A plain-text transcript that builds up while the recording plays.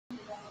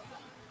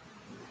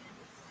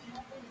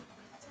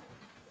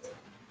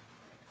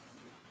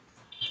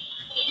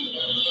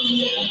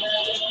Hello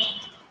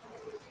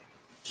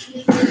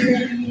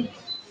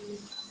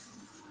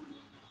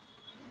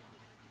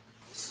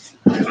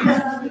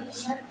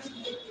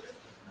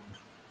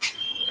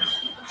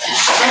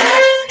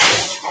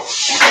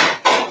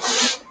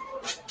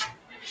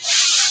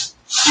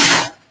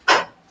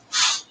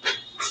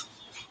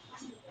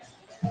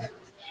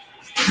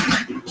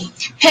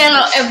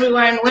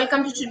everyone,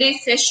 welcome to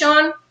today's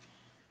session.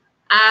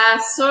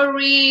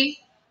 Sorry,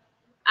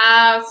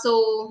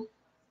 so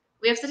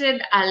we have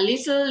started a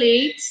little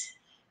late.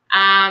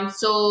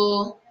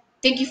 So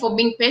thank you for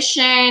being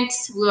patient.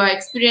 We were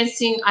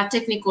experiencing a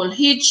technical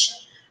hitch,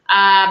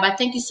 but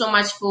thank you so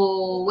much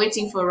for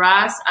waiting for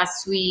us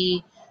as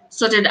we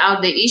sorted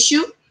out the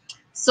issue.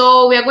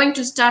 So we are going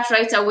to start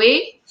right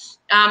away.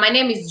 My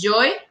name is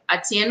Joy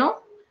Atieno.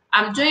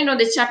 I'm joined on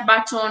the chat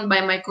button by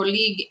my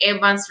colleague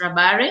Evans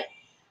Rabare.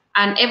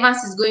 And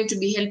Evans is going to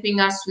be helping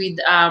us with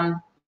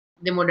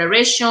the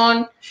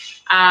moderation.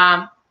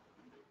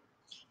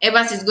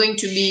 Evans is going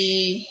to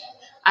be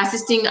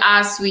assisting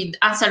us with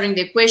answering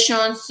the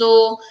questions.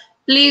 So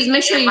please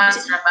make sure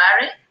Evans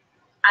Rabare,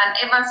 and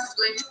Evans is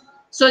going to.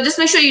 So just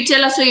make sure you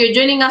tell us where you're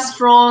joining us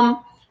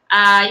from.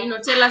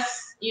 Tell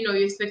us your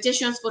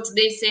expectations for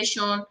today's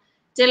session.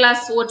 Tell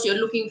us what you're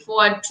looking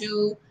forward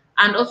to,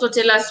 and also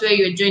tell us where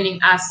you're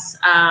joining us.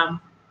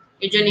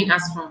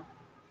 From.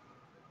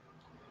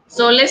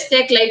 So let's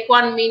take like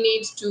 1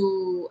 minute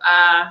to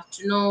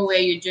know where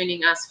you're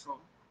joining us from.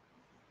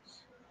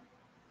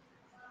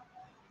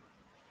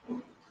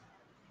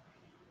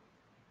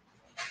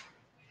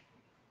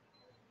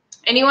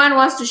 Anyone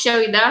wants to share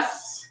with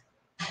us?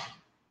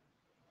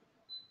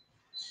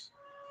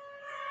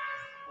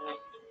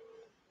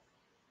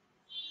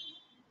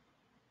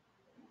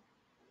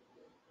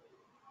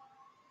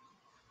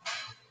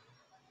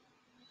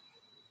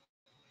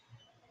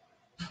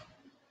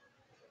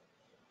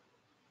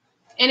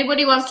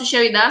 Anybody wants to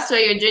share with us where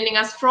you're joining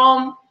us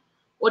from,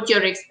 what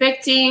you're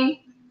expecting?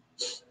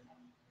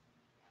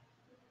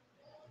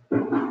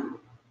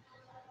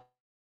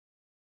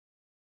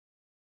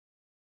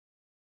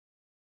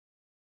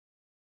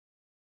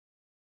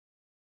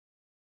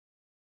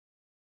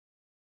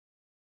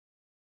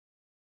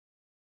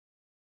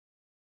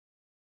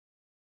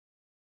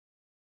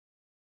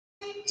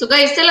 So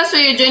guys, tell us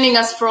where you're joining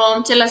us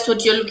from, tell us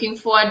what you're looking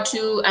forward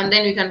to, and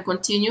then we can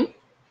continue.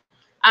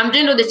 I'm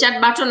joined on the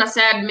chat button, as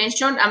I had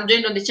mentioned. I'm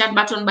joined on the chat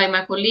button by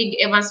my colleague,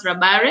 Evans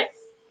Rabare.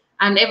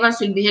 And Evans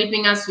will be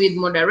helping us with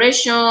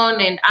moderation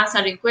and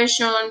answering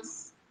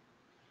questions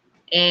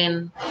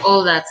and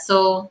all that.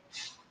 So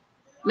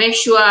make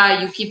sure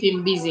you keep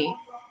him busy.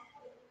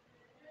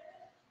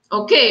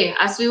 Okay,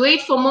 as we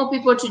wait for more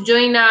people to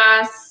join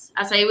us,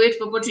 as I wait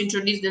for people to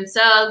introduce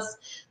themselves,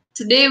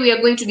 today we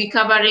are going to be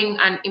covering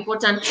an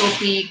important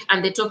topic,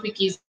 and the topic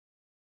is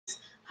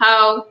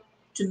how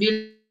to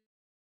build.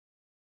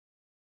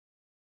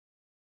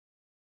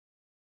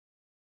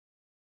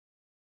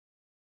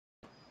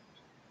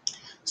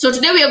 So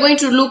today we are going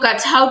to look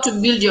at how to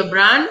build your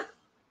brand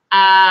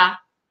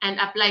and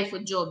apply for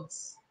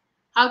jobs.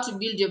 How to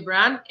build your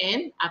brand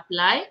and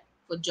apply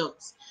for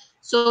jobs.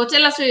 So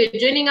tell us where you're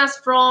joining us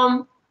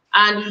from,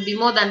 and we'll be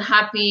more than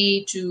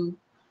happy to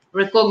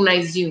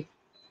recognize you.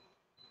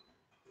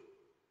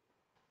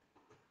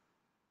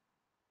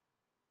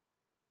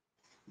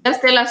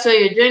 Just tell us where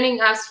you're joining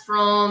us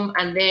from,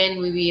 and then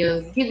we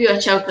will give you a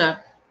shout out.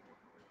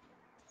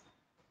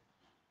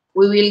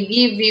 We will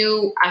give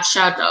you a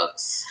shout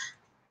out.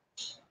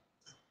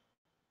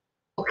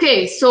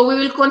 Okay, so we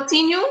will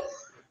continue.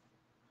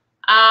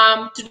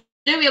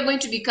 Today we are going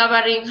to be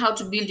covering how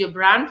to build your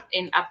brand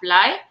and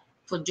apply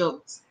for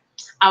jobs.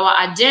 Our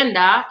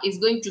agenda is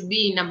going to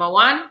be, number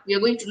one, we are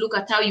going to look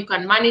at how you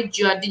can manage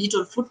your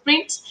digital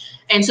footprint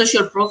and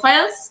social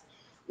profiles.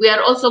 We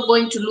are also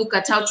going to look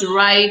at how to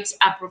write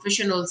a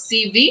professional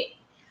CV.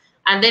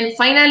 And then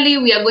finally,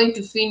 we are going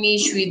to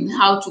finish with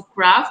how to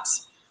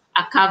craft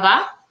a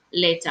cover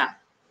letter.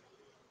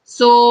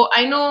 So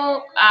I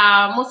know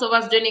most of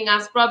us joining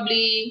us,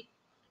 probably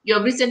you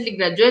have recently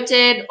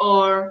graduated,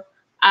 or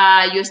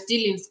you're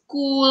still in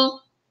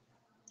school.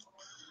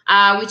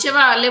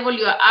 Whichever level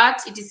you are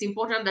at, it is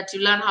important that you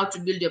learn how to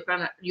build your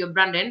brand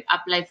and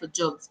apply for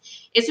jobs.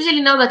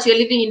 Especially now that you're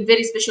living in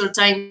very special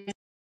times.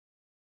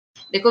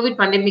 The COVID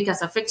pandemic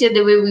has affected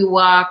the way we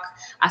work,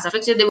 has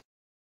affected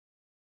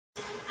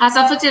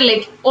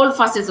like all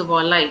facets of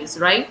our lives,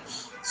 right?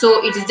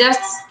 So it is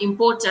just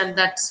important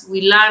that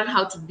we learn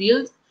how to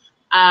build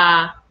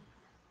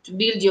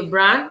your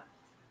brand.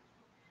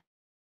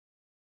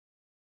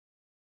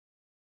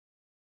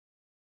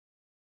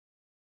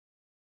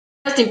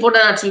 It's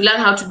important that you learn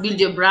how to build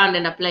your brand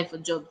and apply for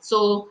jobs.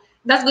 So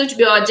that's going to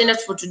be our agenda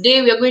for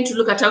today. We are going to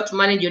look at how to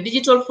manage your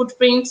digital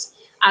footprint.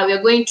 We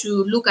are going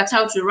to look at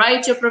how to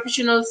write your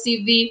professional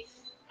CV,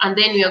 and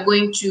then we are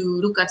going to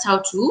look at how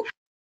to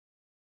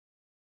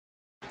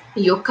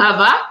your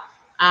cover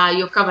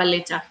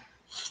letter.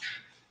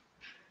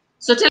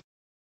 So tell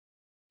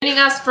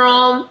us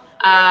from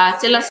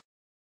tell us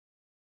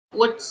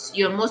what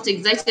you're most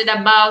excited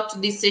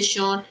about this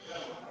session,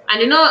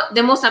 And you know,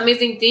 the most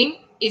amazing thing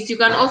is you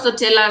can also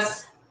tell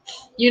us,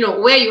 you know,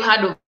 where you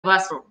heard of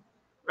us from,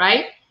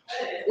 right?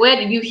 Where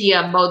did you hear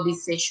about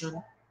this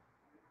session?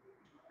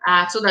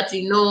 So that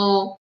we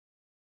know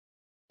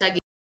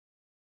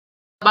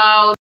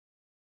about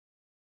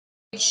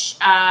which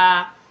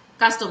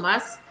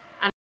customers,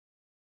 and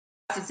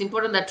it's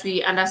important that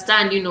we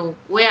understand, you know,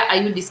 where are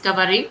you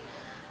discovering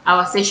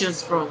our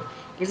sessions from?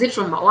 Is it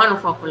from one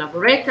of our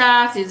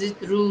collaborators? Is it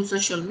through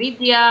social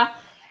media?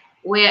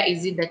 Where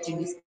is it that you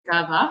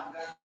discover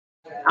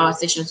our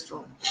sessions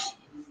from?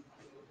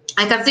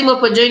 I can see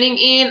Mopo joining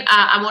in.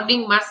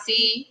 Amoding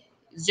Mercy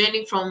is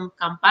joining from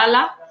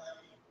Kampala.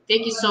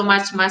 Thank you so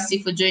much, Mercy,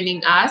 for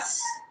joining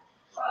us.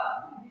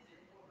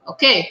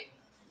 Okay,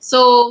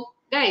 so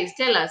guys,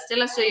 tell us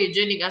where you're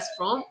joining us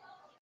from.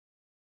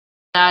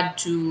 Glad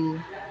to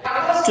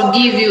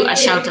give you a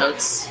shout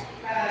out.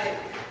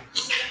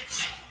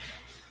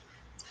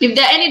 If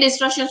there are any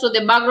distractions on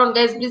the background,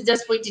 guys, please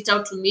just point it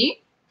out to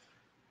me.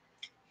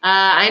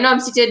 I know I'm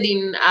seated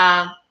in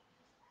our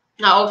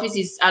office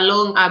is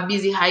along a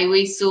busy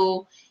highway,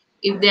 so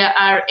if there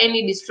are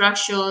any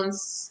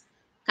distractions,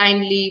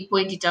 kindly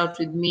point it out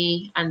with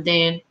me, and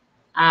then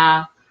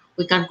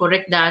we can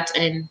correct that.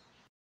 And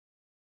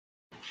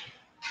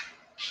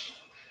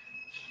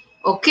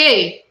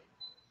okay,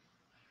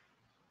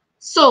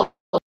 so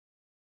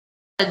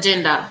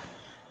agenda.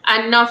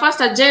 And in our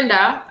first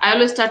agenda, I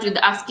always start with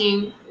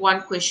asking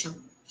one question: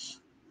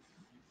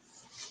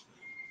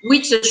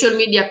 which social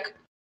media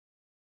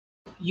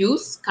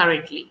use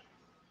currently?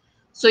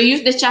 So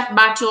use the chat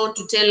button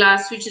to tell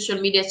us which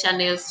social media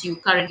channels you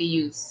currently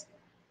use.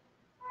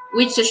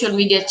 Which social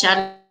media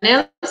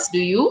channels do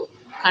you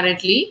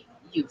currently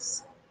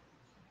use?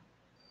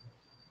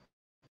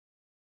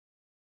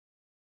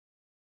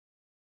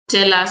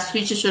 Tell us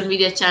which social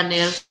media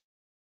channels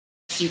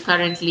you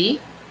currently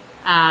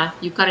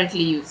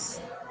use,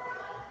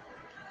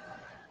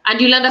 and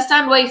you'll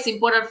understand why it's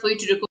important for you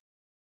to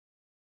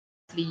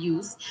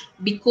use,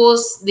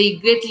 because they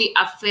greatly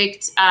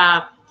affect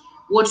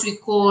what we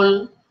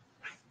call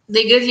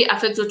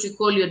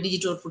your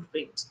digital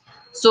footprint.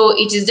 So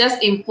it is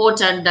just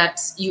important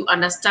that you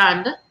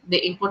understand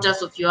the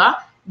importance of your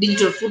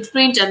digital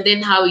footprint, and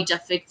then how it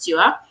affects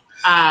your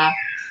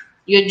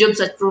job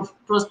search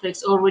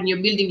prospects, or when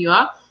you're building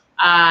your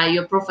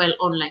profile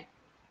online.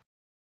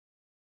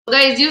 So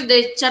guys, use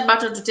the chat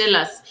button to tell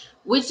us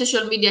which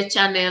social media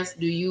channels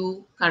do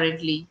you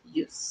currently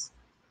use.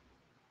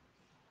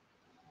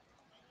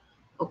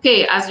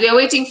 Okay, as we are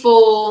waiting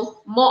for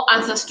more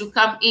answers to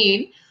come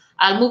in,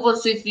 I'll move on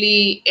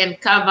swiftly and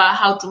cover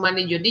how to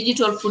manage your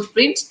digital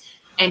footprint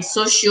and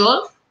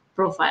social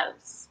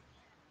profiles.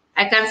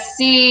 I can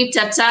see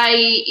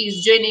Tatai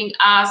is joining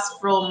us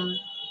from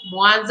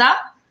Mwanza.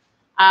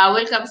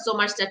 Welcome so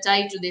much,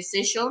 Tatai, to the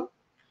session.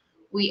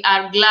 We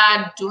are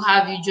glad to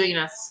have you join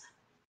us.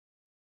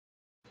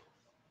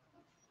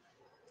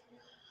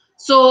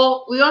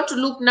 So we want to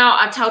look now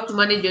at how to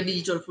manage your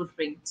digital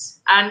footprint.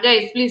 And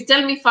guys, please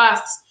tell me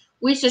first,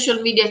 which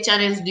social media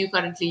channels do you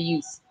currently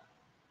use?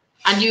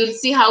 And you'll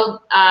see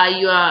how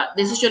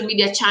the social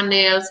media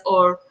channels,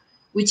 or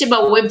whichever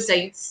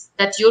websites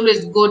that you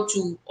always go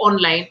to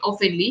online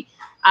oftenly,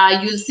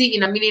 you'll see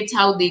in a minute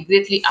how they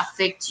greatly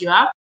affect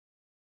your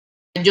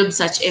job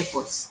search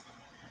efforts.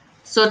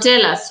 So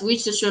tell us,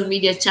 which social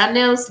media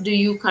channels do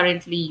you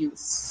currently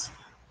use?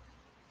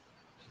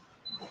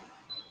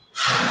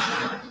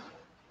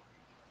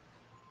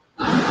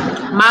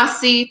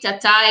 Mercy,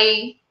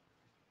 Tatai,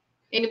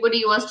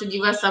 anybody who wants to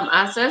give us some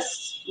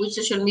answers? Which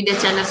social media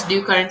channels do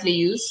you currently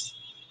use?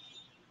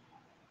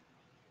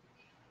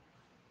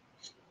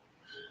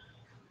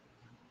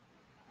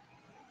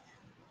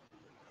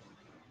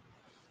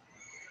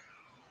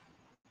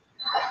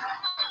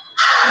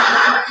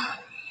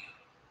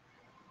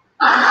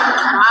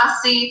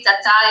 Mercy,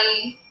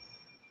 Tatai,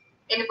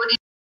 anybody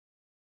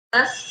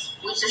else?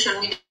 Which social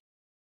media?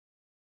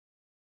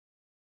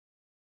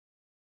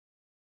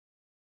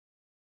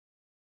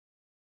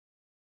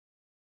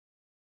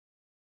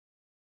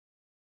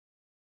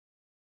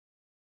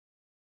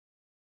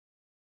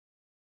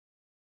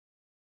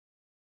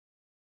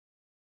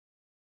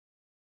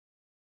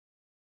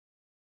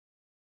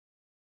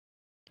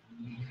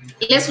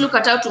 Let's look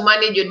at how to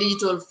manage your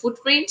digital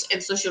footprint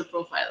and social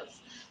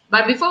profiles.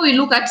 But before we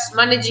look at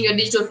managing your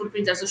digital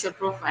footprint and social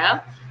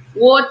profile,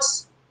 what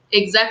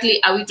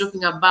exactly are we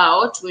talking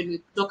about when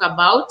we talk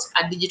about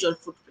a digital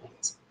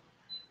footprint?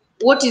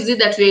 What is it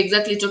that we're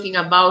exactly talking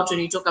about when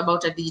we talk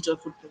about a digital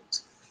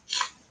footprint?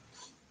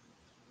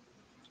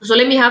 So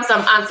let me have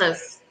some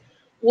answers.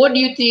 What do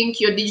you think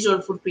your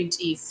digital footprint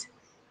is?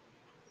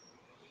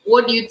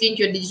 What do you think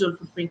your digital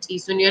footprint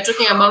is? When you're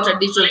talking about a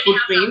digital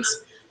footprint,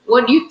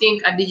 what do you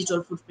think a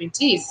digital footprint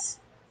is?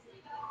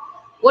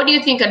 What do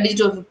you think a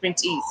digital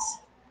footprint is?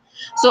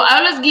 So I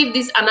always give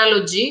this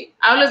analogy,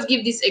 I always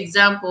give this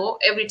example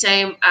every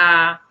time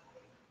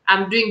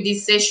I'm doing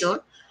this session.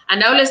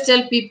 And I always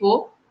tell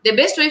people the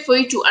best way for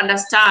you to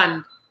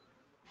understand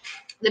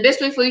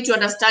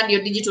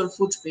your digital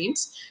footprint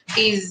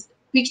is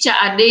picture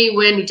a day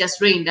when it has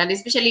rained, and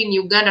especially in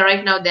Uganda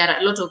right now, there are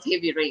a lot of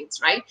heavy rains,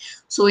 right?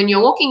 So when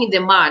you're walking in the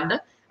mud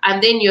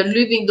and then you're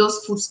leaving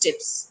those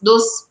footsteps,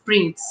 those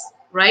prints,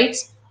 right,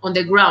 on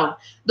the ground,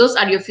 those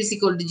are your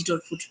physical digital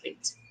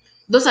footprints.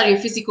 Those are your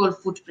physical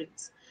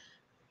footprints.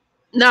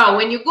 Now,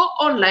 when you go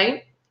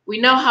online, we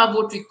now have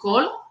what we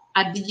call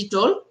a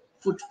digital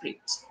footprint.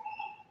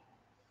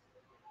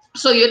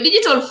 So your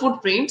digital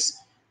footprint,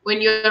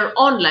 when you're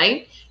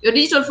online, your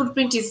digital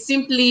footprint is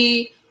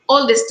simply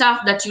all the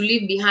stuff that you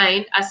leave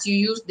behind as you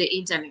use the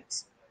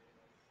internet.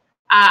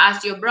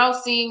 As you're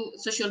browsing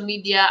social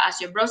media, as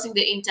you're browsing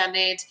the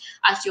internet,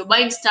 as you're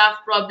buying stuff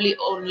probably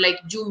on like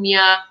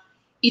Jumia,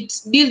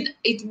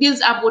 it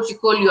builds up what you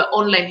call your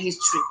online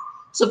history.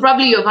 So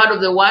probably you've heard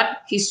of the word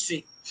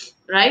history,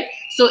 right?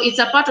 So it's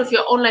a part of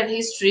your online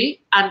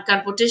history and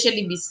can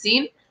potentially be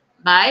seen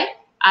by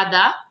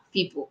other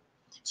people.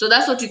 So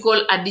that's what we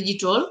call a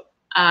digital.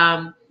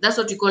 That's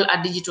what we call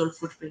a digital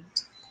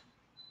footprint.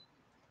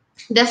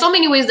 There are so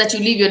many ways that you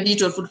leave your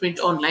digital footprint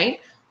online,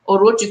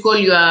 or what you call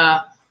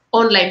your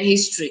online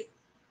history.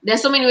 There are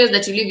so many ways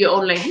that you leave your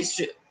online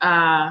history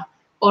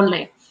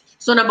online.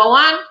 So number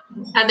one,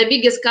 and the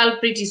biggest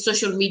culprit is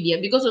social media,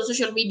 because on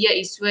social media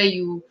is where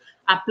you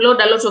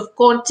upload a lot of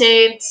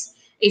content.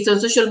 It's on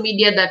social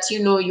media that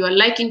you are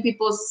liking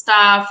people's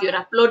stuff, you're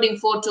uploading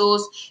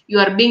photos, you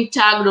are being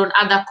tagged on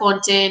other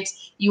content,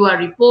 you are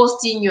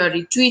reposting, you are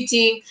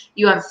retweeting,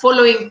 you are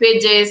following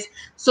pages.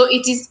 So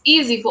it is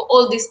easy for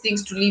all these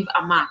things to leave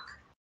a mark.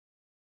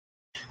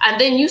 And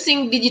then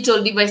using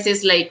digital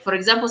devices, like for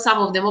example, some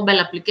of the mobile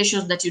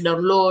applications that you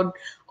download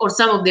or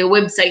some of the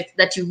websites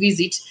that you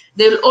visit,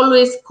 they'll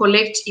always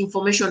collect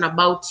information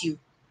about you,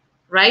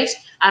 right?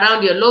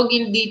 Around your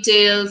login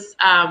details,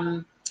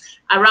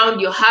 around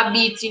your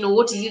habits,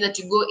 what is it that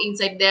you go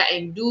inside there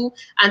and do,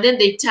 and then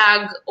they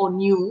tag on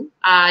you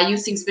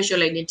using special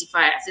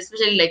identifiers,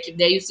 especially like if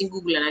they're using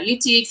Google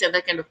Analytics and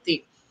that kind of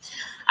thing.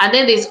 And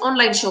then there's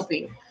online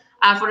shopping.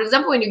 For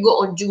example, when you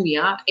go on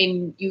Jumia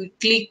and you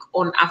click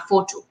on a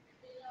photo,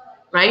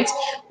 right?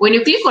 When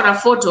you click on a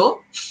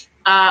photo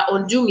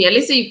on Jumia,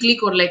 let's say you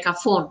click on like a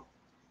phone.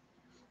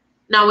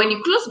 Now, when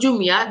you close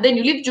Jumia, then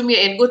you leave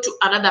Jumia and go to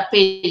another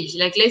page,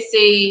 like let's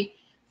say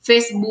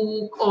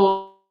Facebook,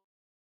 or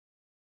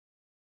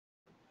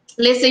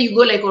let's say you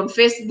go like on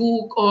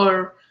Facebook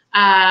or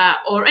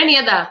any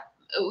other,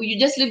 you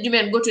just leave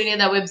Jumia and go to any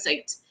other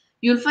website.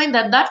 You'll find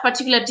that that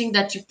particular thing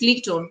that you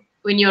clicked on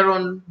when you're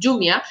on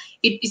Jumia,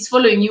 it is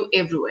following you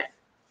everywhere,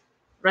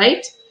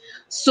 right?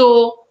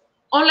 So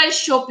online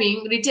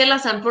shopping,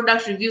 retailers and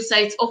product review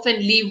sites often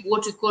leave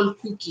what we call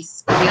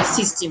cookies on your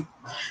system.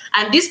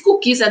 And these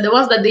cookies are the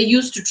ones that they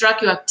use to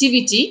track your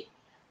activity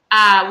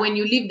when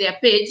you leave their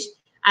page,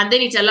 and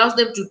then it allows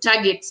them to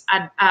target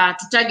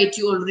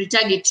you or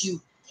retarget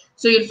you.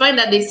 So you'll find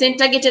that they send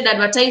targeted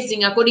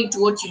advertising according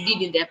to what you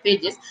did in their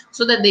pages,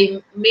 so that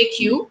they make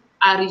you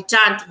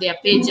return to their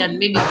page and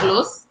maybe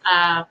close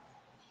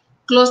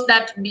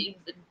that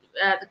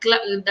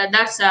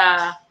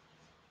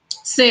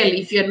sale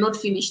if you have not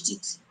finished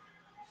it.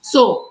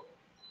 So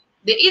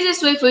the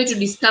easiest way for you to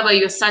discover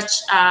your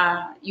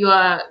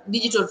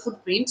digital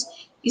footprint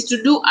is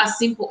to do a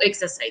simple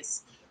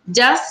exercise.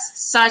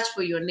 Just search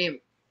for your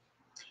name.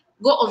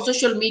 Go on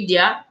social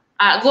media,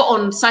 go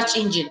on search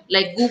engine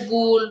like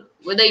Google,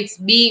 whether it's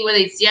Bing, whether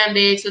it's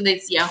Yandex, whether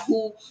it's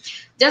Yahoo.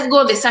 Just go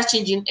on the search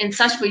engine and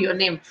search for your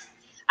name,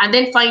 and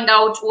then find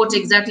out what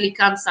exactly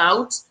comes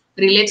out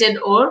related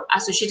or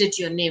associated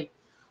to your name.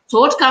 So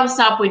what comes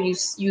up when you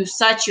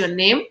search your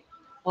name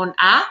on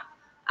a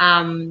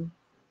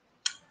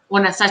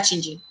search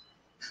engine?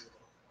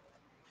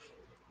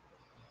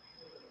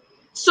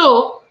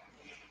 So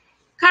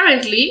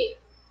currently,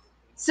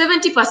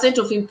 70%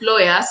 of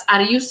employers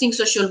are using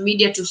social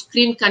media to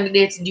screen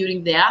candidates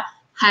during their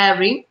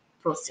hiring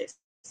process.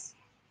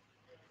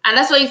 And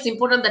that's why it's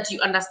important that you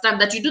understand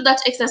that you do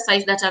that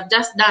exercise that I've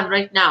just done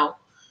right now,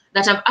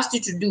 that I've asked you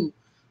to do.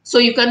 So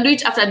you can do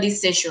it after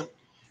this session.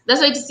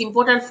 That's why it is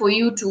important for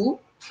you to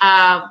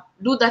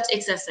do that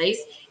exercise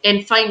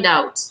and find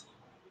out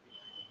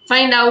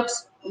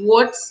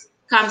what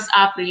comes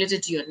up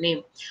related to your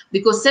name.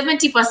 Because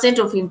 70%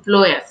 of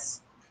employers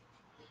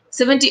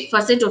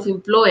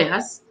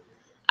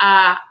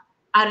are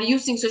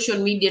using social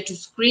media to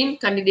screen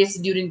candidates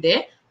during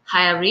the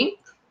hiring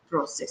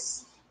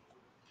process.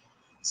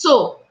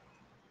 So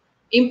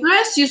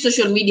employers use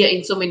social media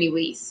in so many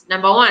ways.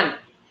 Number one,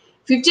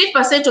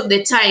 15% of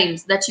the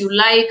times that you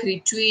like,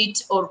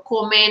 retweet, or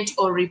comment,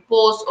 or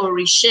repost, or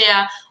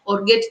reshare,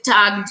 or get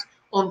tagged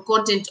on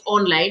content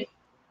online,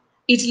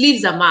 it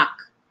leaves a mark.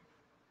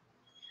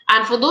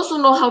 And for those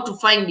who know how to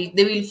find it,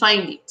 they will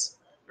find it,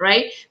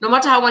 right? No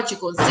matter how much you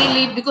conceal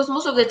it, because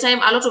most of the time,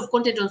 a lot of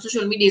content on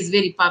social media is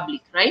very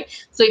public, right?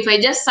 So if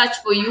I just search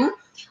for you,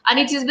 and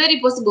it is very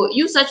possible,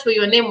 you search for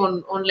your name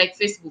on like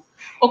Facebook.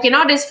 Okay,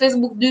 nowadays,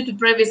 Facebook, due to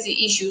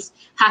privacy issues,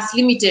 has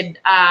limited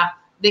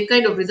the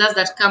kind of results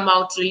that come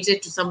out related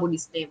to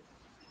somebody's name,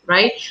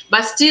 right?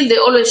 But still, they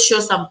always show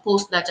some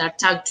posts that are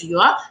tagged to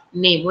your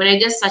name when I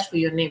just search for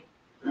your name.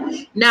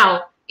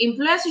 Now,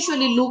 employers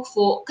usually look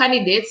for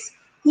candidates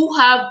who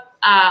have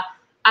a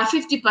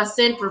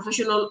 50%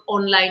 professional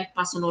online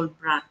personal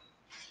brand.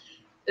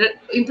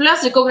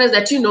 Employers recognize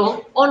that,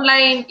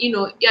 online,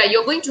 yeah,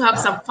 you're going to have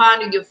some fun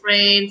with your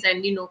friends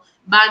and,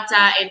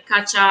 banter and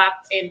catch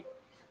up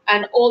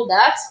and all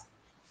that.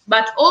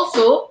 But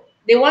also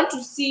they want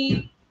to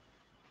see,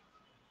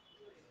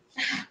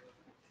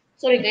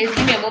 sorry guys,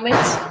 give me a moment.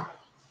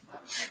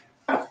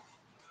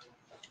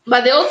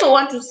 But they also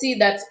want to see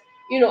that,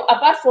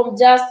 apart from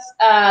just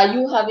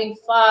you having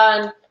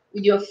fun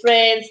with your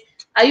friends,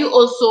 are you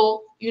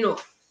also,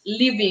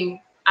 living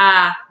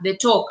the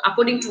talk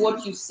according to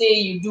what you say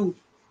you do,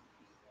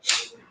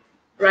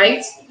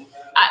 right?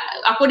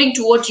 According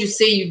to what you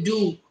say you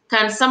do,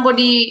 can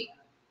somebody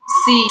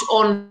see it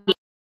on?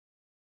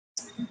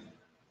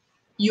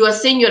 You are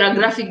saying you're a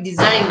graphic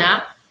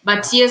designer,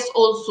 but yes,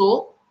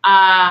 also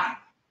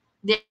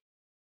they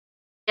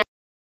are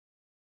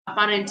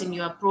apparent in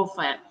your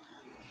profile.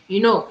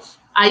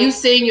 Are you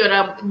saying you're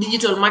a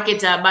digital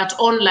marketer, but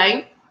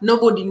online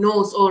nobody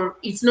knows, or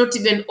it's not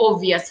even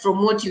obvious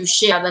from what you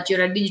share that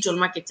you're a digital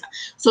marketer?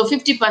 So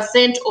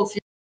 50%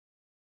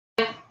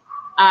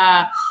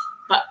 uh,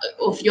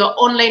 of your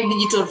online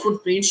digital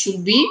footprint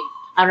should be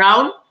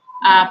around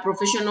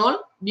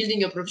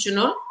building your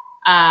professional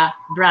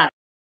brand.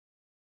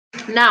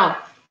 Now,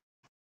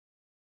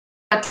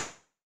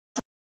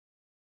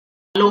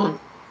 alone,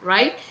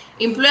 right?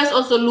 Employers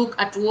also look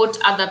at what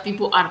other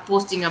people are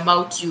posting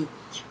about you.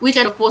 Which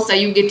kind of posts are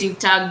you getting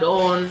tagged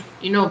on?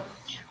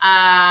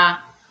 Uh,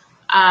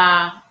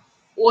 uh,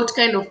 what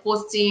kind of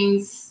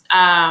postings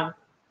are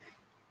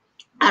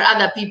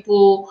other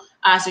people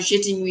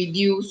associating with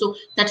you? So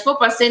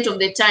 34% of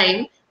the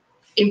time,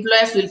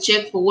 employers will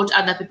check for what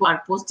other people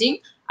are posting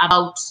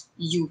about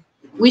you.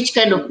 Which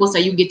kind of posts are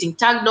you getting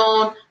tagged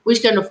on?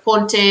 Which kind of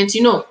content?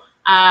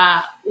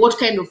 What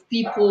kind of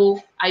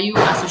people are you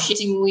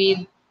associating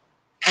with?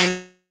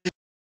 And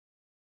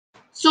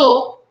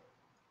so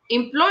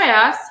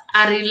employers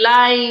are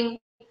relying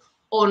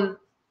on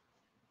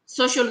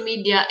social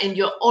media and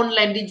your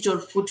online digital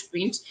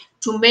footprint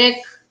to make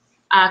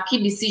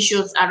key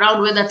decisions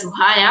around whether to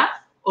hire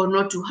or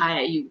not to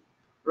hire you,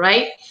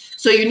 right?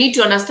 So you need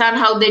to understand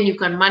how then you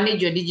can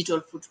manage your digital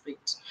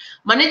footprint.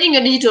 Managing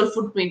your digital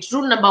footprint,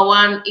 rule number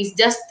one is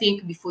just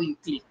think before you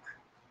click,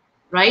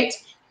 right?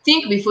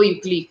 Think before you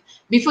click,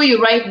 before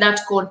you write that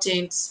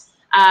content,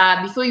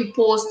 before you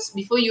post,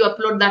 before you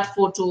upload that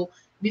photo,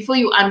 before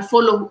you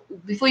unfollow,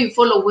 before you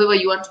follow whoever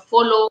you want to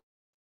follow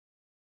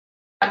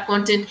that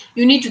content,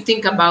 you need to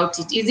think about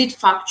it. Is it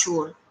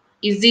factual?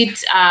 Is it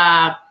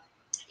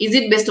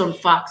based on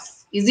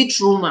facts? Is it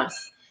rumors?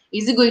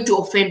 Is it going to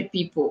offend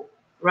people?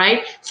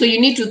 Right? So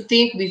you need to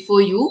think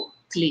before you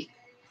click.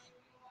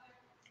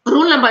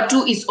 Rule number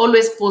two is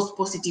always post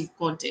positive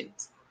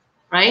content,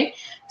 right?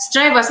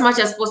 Strive as much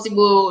as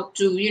possible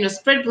to,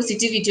 spread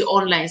positivity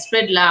online,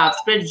 spread love,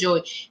 spread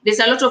joy. There's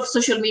a lot of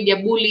social media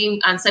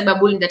bullying and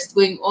cyberbullying that is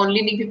going on,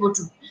 leading people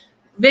to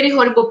very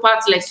horrible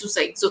parts like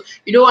suicide. So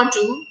you don't want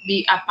to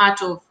be a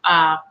part of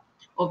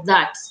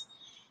that.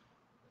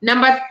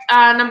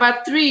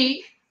 Number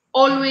three,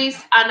 always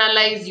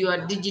analyze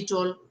your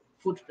digital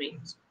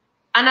footprint.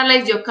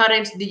 Analyze your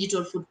current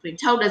digital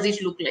footprint. How does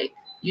it look like?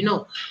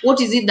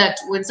 What is it that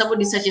when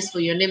somebody searches for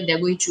your name, they're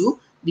going to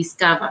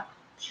discover?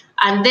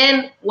 And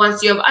then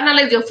once you have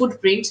analyzed your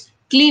footprint,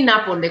 clean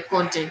up on the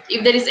content.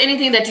 If there is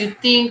anything that you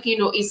think,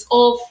 is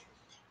off,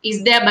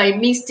 is there by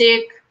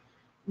mistake,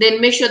 then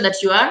make sure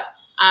that you are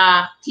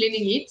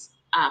cleaning it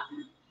up.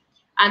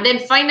 And then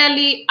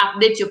finally,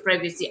 update your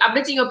privacy.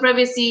 Updating your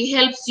privacy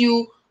helps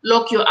you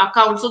lock your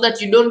account so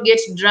that you don't get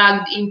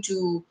dragged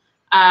into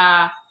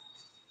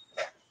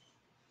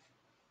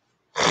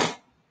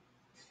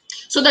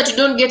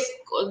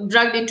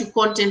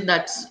content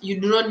that you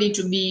do not need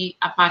to be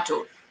a part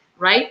of,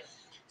 right?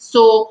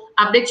 So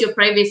update your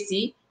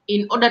privacy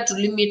in order to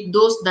limit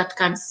those that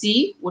can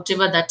see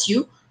whatever that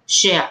you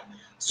share.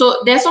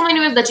 So there are so many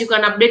ways that you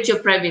can update your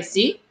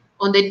privacy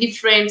on the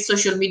different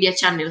social media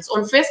channels.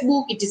 On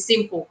Facebook, it is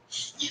simple.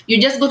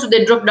 You just go to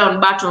the drop down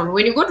button.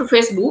 When you go to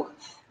Facebook,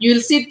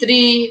 you'll see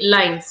three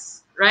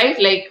lines, right?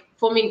 Like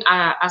forming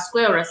a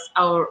square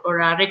or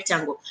a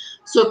rectangle.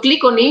 So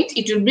click on it.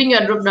 It will bring you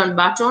a drop down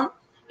button.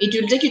 It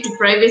will take you to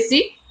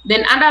privacy.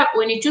 Then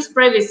when you choose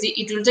privacy,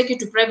 it will take you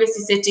to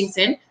privacy settings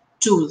and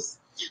tools.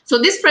 So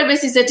these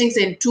privacy settings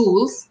and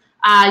tools,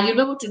 you'll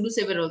be able to do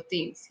several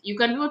things. You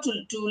can be able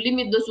to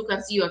limit those who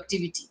can see your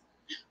activity.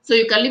 So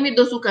you can limit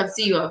those who can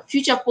see your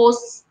future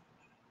posts.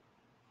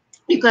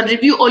 You can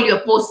review all your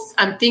posts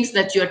and things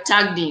that you're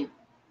tagged in,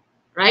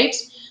 right?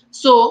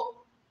 So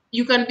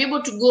you can be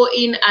able to go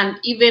in and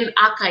even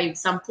archive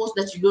some posts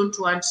that you don't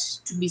want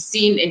to be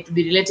seen and to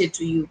be related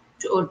to you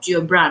or to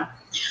your brand.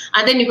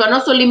 And then you can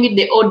also limit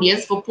the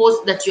audience for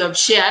posts that you have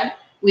shared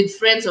with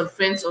friends or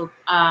friends or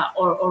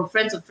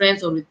friends of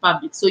friends or with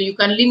public. So you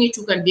can limit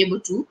who can be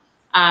able to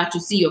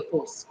see your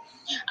posts.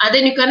 And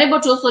then you can able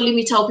to also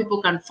limit how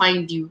people can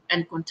find you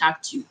and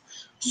contact you.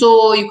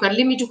 So you can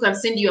limit who can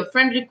send you a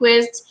friend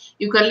request.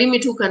 You can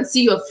limit who can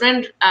see your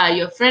friend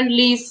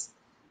list.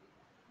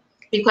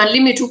 You can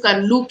limit who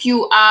can look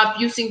you up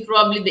using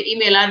probably the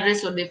email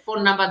address or the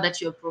phone number that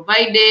you're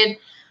provided.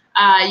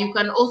 You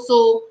can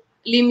also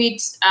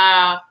limit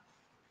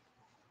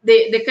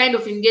the kind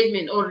of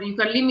engagement, or you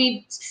can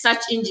limit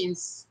search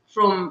engines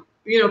from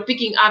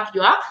picking up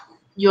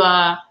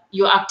your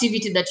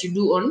activity that you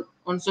do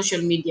on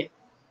social media.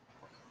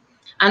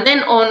 And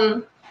then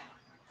on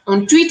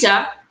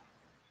Twitter,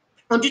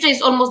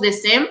 is almost the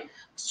same.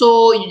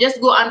 So you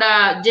just go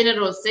under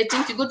general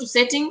settings, you go to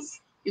settings,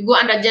 you go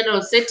under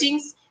general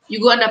settings, you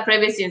go under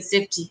privacy and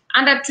safety.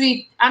 Under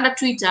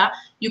Twitter,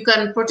 you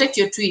can protect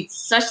your tweets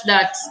such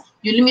that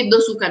you limit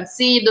those who can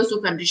see, those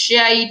who can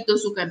reshare it,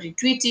 those who can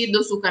retweet it,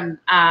 those who can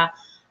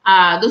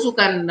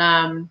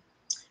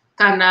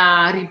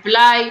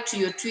reply to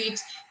your tweet.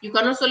 You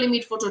can also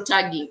limit photo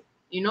tagging.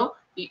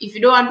 If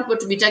you don't want people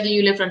to be tagging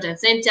you left, right, and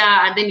center,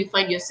 and then you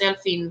find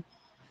yourself in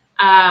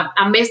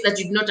a mess that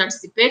you did not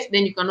anticipate,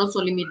 then you can also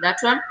limit that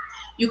one.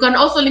 You can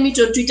also limit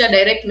your Twitter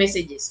direct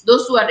messages,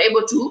 those who are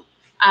able to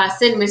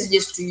send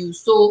messages to you.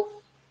 So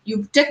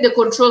you take the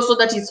control so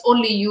that it's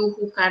only you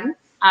who can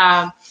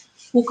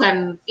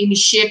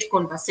initiate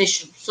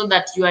conversation, so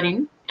that you are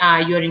in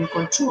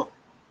control.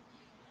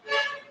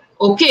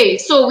 Okay,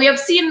 so we have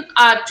seen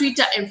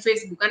Twitter and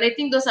Facebook, and I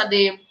think those are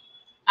the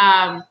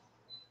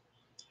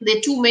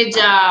two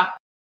major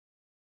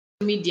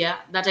media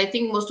that I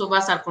think most of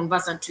us are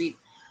conversant with.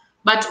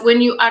 But when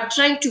you are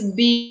trying to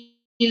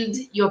build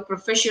your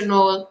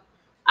professional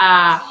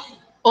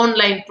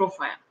online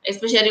profile,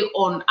 especially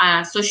on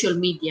social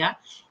media,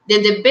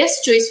 then the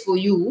best choice for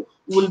you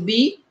will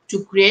be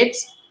to create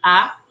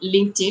a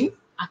LinkedIn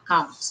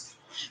account.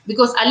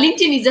 Because a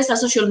LinkedIn is just a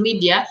social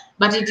media,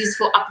 but it is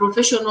for a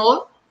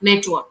professional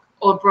network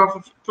or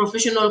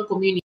professional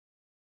community.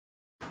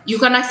 You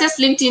can access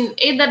LinkedIn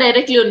either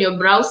directly on your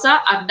browser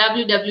at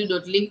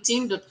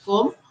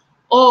www.linkedin.com,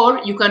 or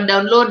you can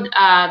download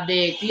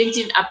the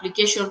LinkedIn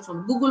application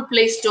from Google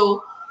Play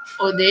Store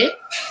or the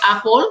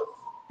Apple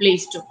Play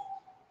Store.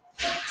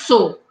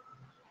 So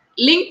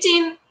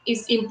LinkedIn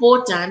is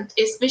important,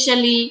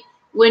 especially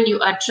when you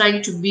are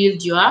trying to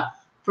build your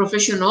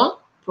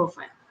professional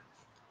profile.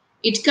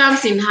 It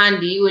comes in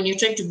handy when you're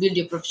trying to build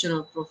your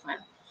professional profile,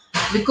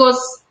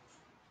 because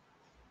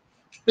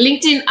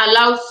LinkedIn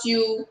allows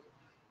you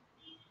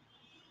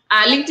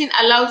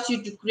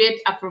to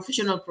create a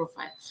professional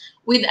profile.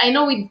 I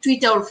know with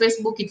Twitter or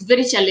Facebook, it's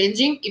very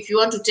challenging if you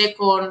want to take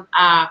on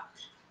a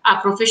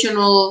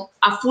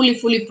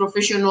fully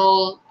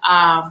professional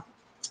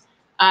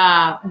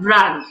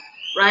brand,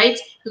 right?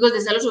 Because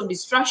there's a lot of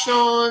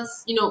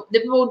distractions. The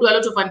people who do a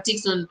lot of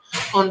antiques on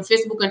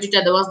Facebook and Twitter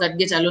are the ones that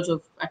get a lot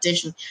of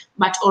attention.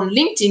 But on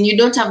LinkedIn, you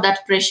don't have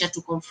that pressure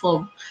to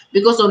conform,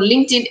 because on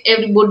LinkedIn,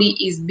 everybody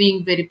is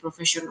being very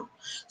professional.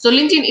 So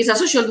LinkedIn is a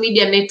social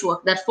media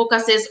network that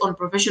focuses on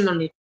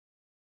professional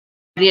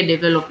career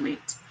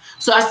development.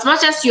 So as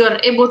much as you are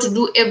able to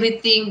do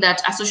everything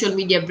that a social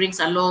media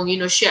brings along,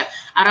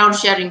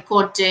 sharing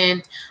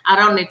content,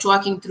 around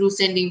networking through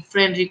sending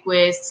friend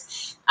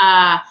requests,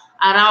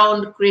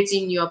 around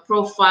creating your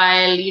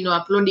profile,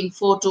 uploading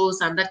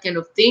photos and that kind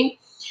of thing,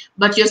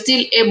 but you're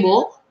still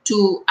able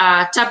to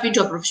tap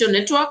into a professional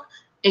network,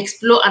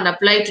 explore and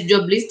apply to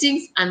job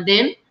listings, and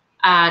then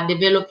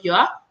develop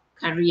your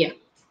career.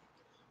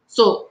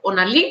 So on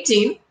a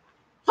LinkedIn,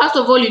 first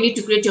of all, you need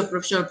to create your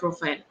professional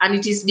profile, and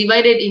it is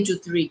divided into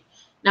three.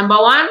 Number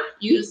one,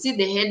 you will see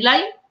the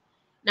headline.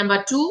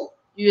 Number two,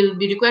 you will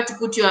be required to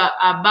put your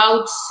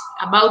about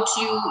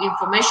you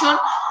information,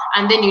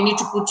 and then you need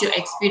to put your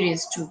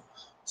experience too.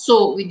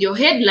 So with your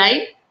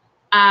headline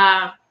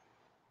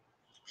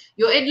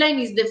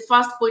is the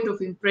first point of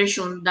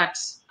impression that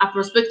a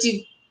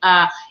prospective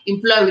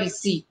employer will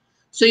see.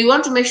 So you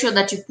want to make sure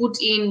that you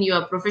put in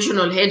your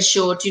professional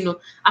headshot.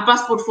 A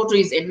passport photo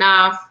is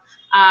enough,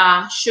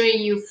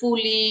 showing you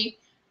fully,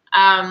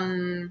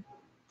 and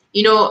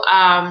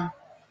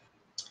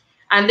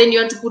then you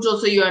want to put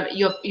also your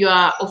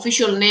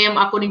official name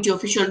according to your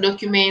official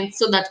documents,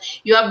 so that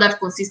you have that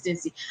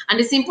consistency. And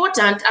it's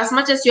important, as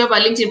much as you have a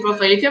LinkedIn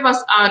profile, if you have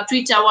a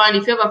Twitter one,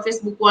 if you have a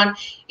Facebook one,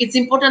 it's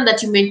important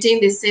that you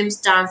maintain the same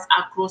stance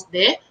across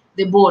the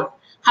board.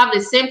 Have the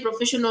same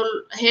professional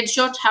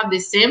headshot, have the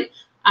same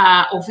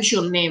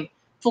official name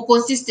for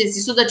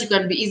consistency, so that you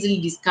can be easily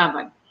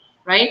discovered,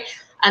 right?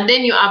 And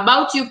then your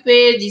about you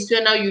page is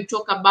where now you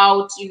talk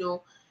about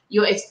your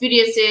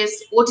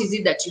experiences. What is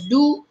it that you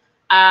do?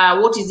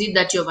 What is it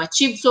that you have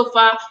achieved so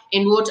far,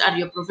 and what are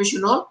your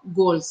professional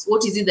goals?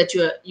 What is it that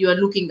you are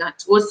looking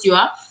at? What's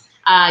your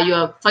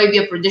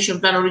 5-year projection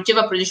plan, or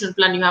whichever projection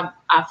plan you have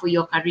for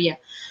your career?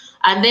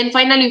 And then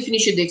finally, you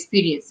finish with the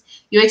experience.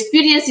 Your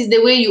experience is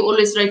the way you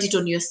always write it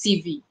on your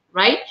CV,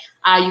 right?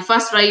 You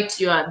first write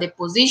the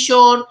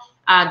position,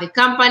 the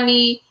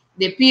company,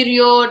 the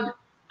period,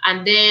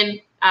 and then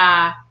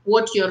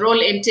what your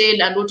role entailed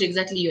and what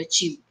exactly you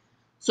achieved.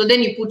 So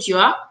then you put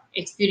your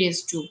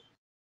experience too.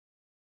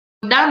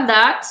 Done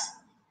that,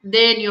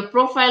 then your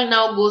profile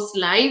now goes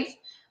live,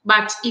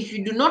 But if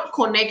you do not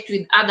connect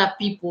with other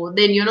people,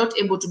 then you're not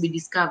able to be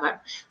discovered.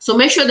 So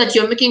make sure that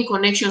you're making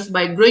connections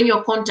by growing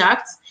your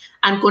contacts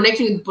and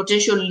connecting with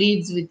potential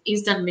leads with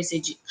instant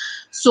messaging.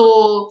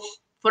 So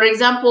for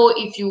example,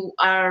 if you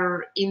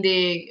are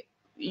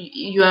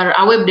you are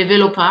a web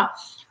developer,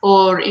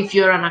 or if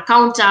you're an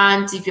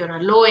accountant, if you're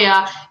a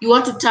lawyer, you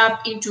want to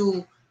tap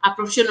into a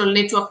professional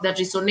network that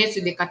resonates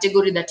with the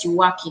category that you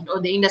work in or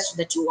the industry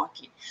that you work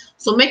in.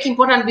 So make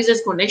important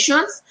business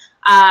connections.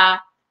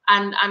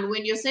 And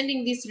when you're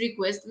sending this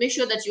request, make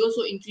sure that you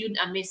also include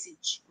a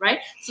message, right?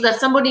 So that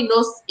somebody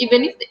knows,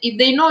 even if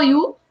they know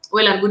you,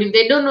 well and good. If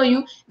they don't know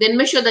you, then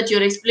make sure that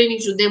you're explaining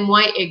to them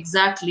why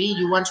exactly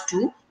you want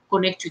to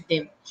connect with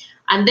them.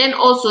 And then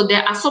also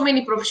there are so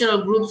many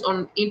professional groups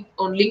on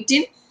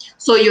LinkedIn.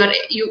 So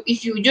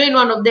if you join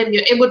one of them,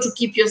 you're able to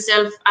keep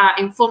yourself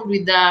informed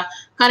with the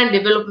current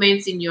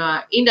developments in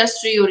your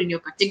industry or in your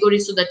category,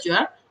 so that you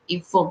are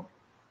informed.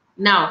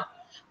 Now,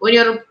 when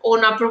you're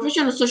on a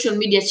professional social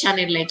media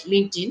channel like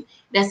LinkedIn,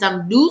 there's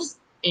some do's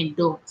and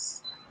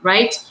don'ts,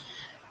 right?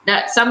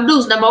 That some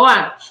do's: number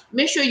one,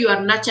 make sure you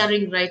are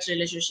nurturing right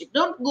relationship.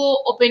 Don't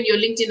go open your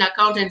LinkedIn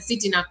account and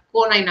sit in a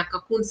corner in a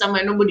cocoon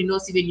somewhere nobody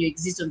knows even you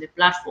exist on the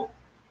platform,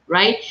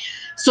 right?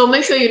 So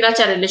make sure you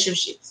nurture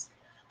relationships.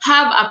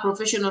 Have a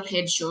professional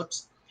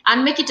headshot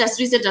and make it as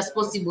recent as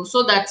possible,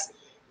 so that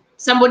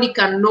somebody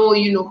can know,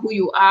 who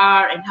you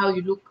are and how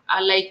you look.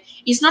 Like,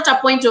 it's not a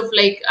point of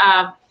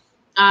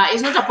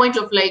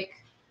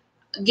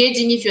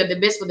gauging if you're the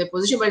best for the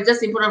position, but it's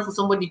just important for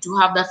somebody to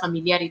have that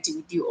familiarity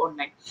with you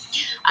online.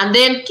 And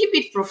then keep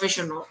it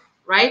professional,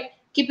 right?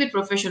 Keep it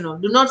professional.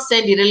 Do not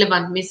send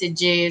irrelevant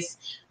messages.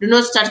 Do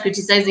not start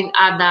criticizing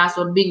others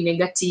or being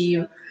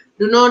negative.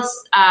 Do not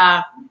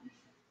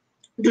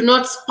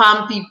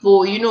spam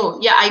people.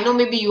 Yeah, I know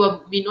maybe you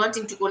have been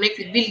wanting to connect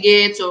with Bill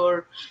Gates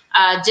or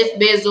Jeff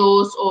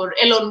Bezos or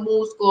Elon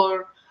Musk,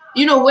 or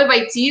whoever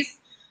it is,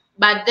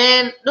 but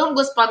then don't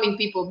go spamming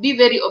people. Be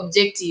very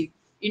objective.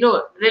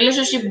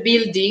 Relationship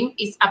building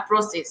is a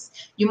process.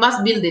 You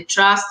must build the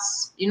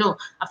trust.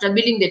 After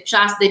building the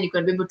trust, then you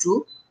can be able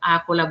to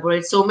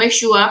collaborate. So make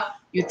sure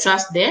you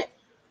trust the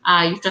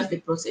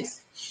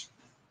process.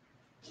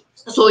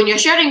 So when you're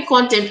sharing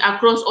content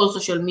across all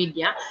social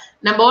media,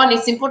 number one,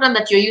 it's important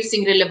that you're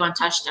using relevant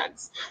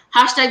hashtags.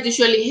 Hashtags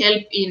usually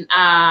help in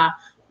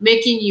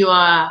making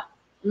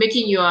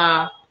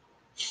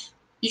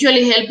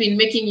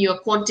your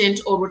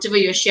content or whatever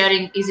you're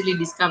sharing easily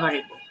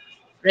discoverable,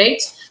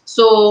 right?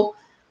 So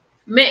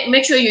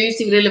make sure you're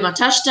using relevant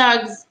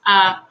hashtags,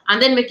 and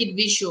then make it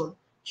visual.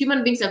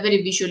 Human beings are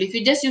very visual. If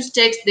you just use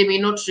text, they may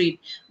not read.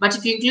 But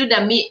if you include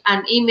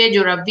an image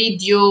or a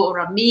video or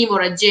a meme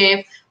or a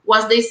GIF,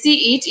 once they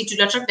see it, it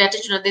will attract their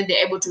attention, and then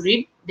they're able to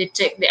read the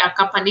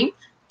accompanying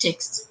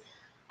text.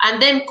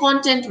 And then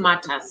content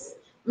matters.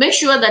 Make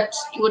sure that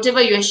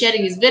whatever you are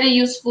sharing is very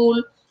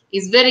useful,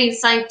 is very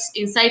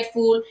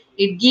insightful,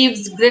 it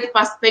gives great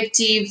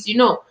perspectives,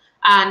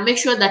 and make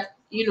sure that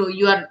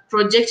you are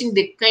projecting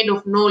the kind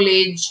of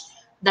knowledge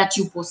that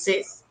you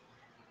possess.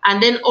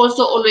 And then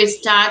also always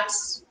start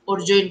or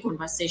join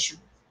conversation.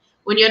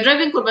 When you're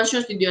driving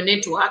conversations with your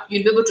network,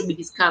 you'll be able to be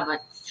discovered.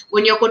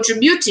 When you're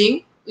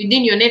contributing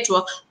within your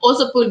network,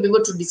 also people will be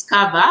able to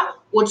discover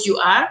what you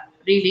are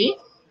really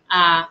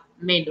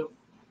made of.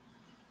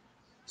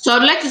 So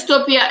I'd like to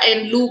stop here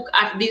and look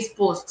at these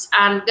posts.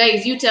 And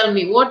guys, you tell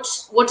me what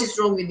is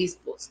wrong with these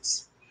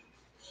posts.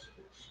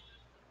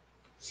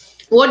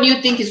 What do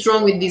you think is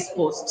wrong with these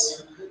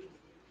posts?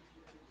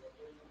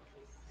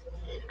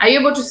 Are you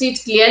able to see it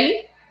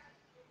clearly?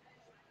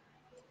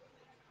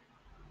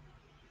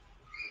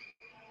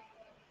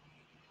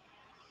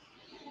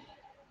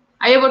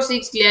 Are you able to see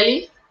it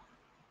clearly?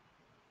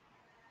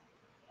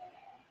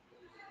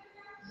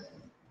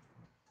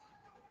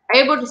 Are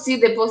you able to see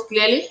the post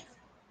clearly?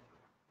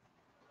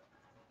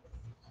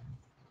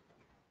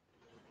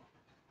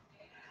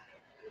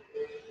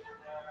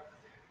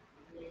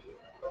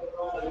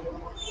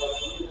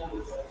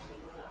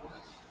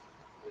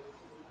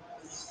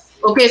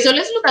 Okay, so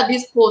let's look at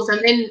this post,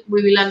 and then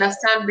we will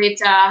understand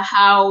better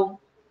how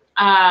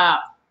our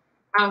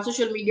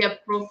social media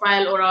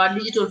profile or our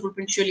digital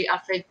footprint actually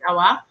affect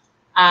our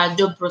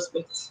job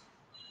prospects.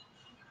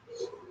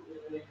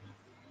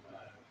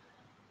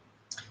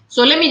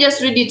 So let me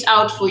just read it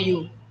out for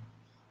you.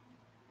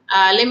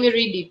 Let me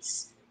read it.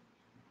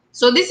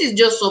 So this is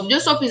Joseph.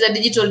 Joseph is a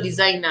digital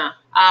designer,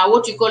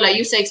 what we call a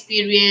user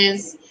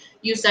experience,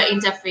 user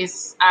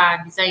interface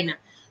designer.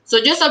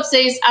 So Joseph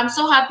says, I'm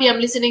so happy I'm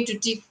listening to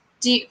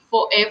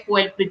T4F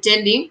while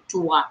pretending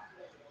to work.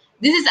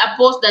 This is a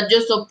post that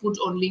Joseph put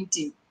on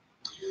LinkedIn.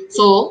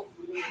 So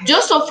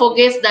Joseph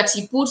forgets that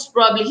he puts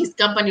probably his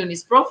company on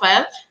his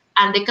profile,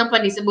 and the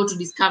company is able to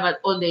discover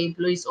all the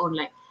employees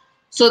online.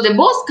 So the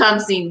boss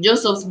comes in,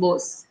 Joseph's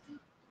boss,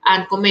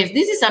 and comments,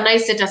 this is a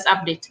nice status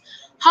update.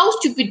 How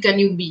stupid can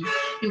you be?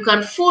 You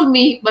can fool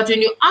me, but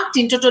when you act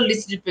in total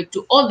disrespect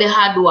to all the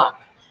hard work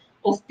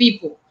of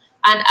people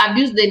and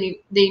abuse the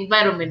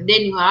environment,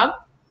 then you have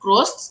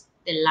crossed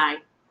the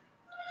line.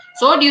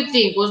 So what do you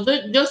think? Was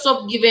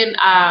Joseph given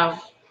a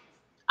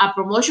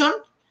promotion?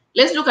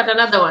 Let's look at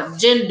another one,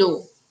 Jane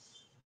Doe.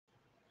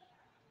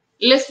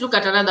 Let's look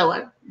at another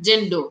one,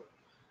 Jane Doe.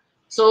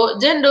 So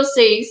Jane Doe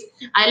says,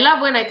 I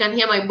love when I can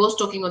hear my boss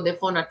talking on the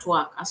phone at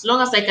work. As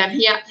long as I can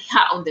hear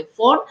her on the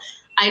phone,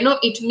 I know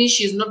it means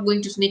she's not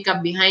going to sneak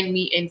up behind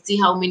me and see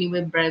how many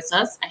web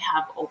browsers I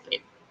have open.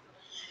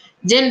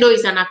 Jane Doe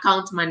is an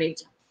account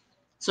manager.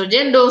 So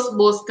Jane Doe's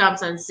boss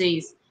comes and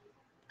says,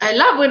 I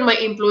love when my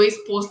employees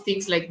post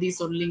things like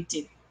this on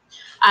LinkedIn.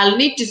 I'll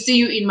need to see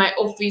you in my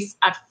office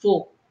at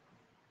 4.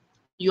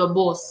 Your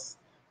boss.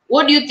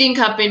 What do you think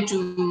happened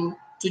to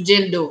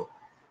Jane Doe?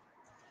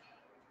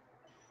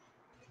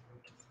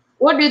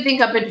 What do you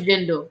think happened to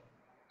Jane Doe?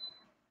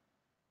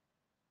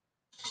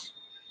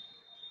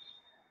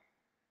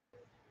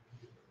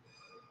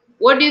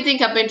 What do you think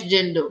happened to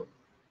Jane Doe?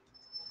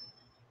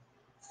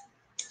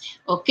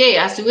 Okay,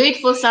 as we wait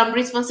for some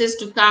responses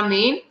to come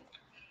in,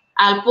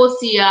 I'll pause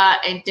here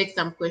and take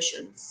some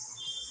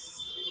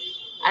questions.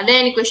 Are there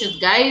any questions,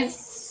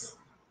 guys?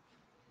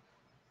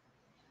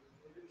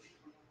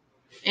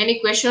 Any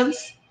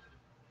questions?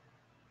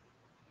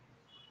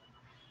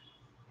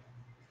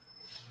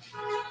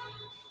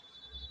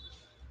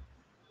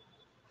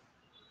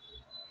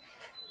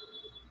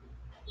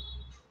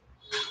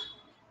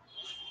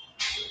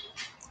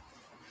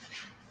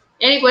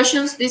 Any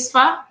questions this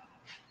far?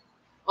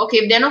 Okay,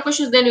 if there are no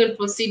questions, then we'll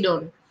proceed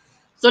on.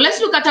 So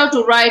let's look at how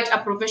to write a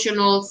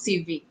professional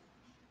CV.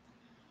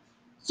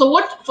 So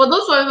what, for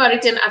those who have ever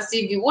written a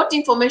CV, what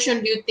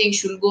information do you think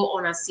should go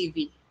on a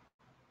CV?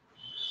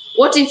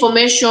 What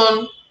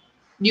information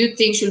do you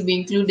think should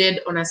be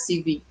included on a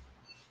CV?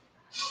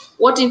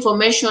 What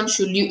information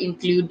should you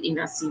include in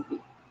a CV?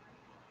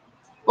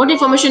 What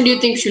information do you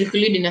think should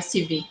include in a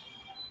CV?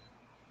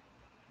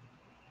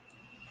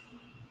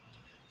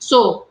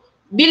 So,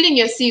 building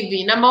your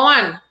CV, number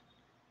one,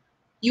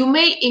 you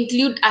may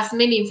include as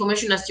many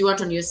information as you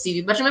want on your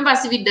CV, but remember, a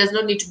CV does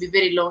not need to be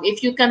very long.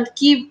 If you can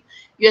keep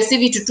your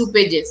CV to 2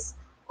 pages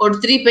or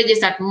 3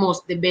 pages at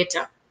most, the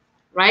better,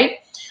 right?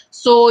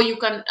 So you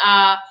can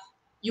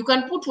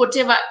put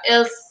whatever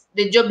else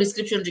the job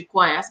description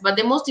requires, but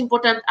the most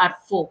important are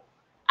 4,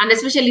 and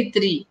especially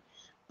 3: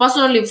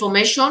 personal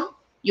information,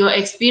 your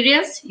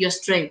experience, your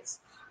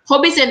strengths.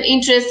 Hobbies and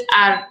interests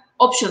are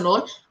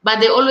optional, but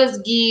they always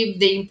give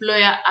the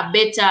employer a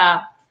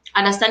better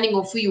understanding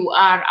of who you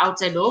are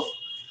outside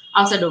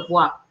of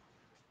work.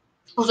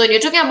 So when you're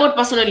talking about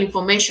personal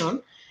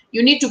information,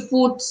 you need to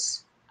put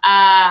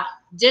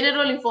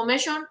general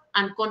information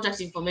and contact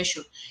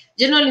information.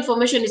 General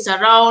information is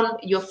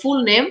around your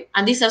full name,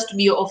 and this has to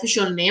be your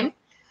official name,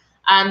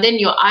 and then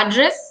your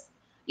address.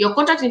 Your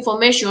contact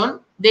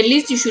information, the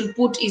least you should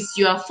put is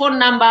your phone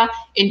number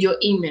and your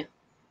email.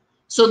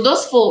 So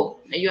those 4,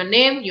 your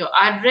name, your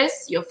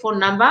address, your phone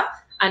number,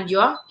 and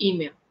your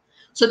email.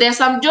 So there are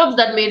some jobs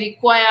that may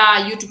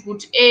require you to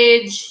put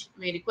age,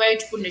 may require you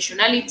to put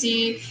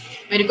nationality,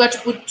 may require to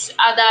put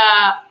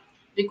other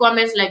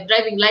requirements like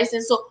driving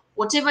license. So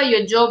whatever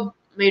your job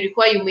may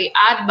require, you may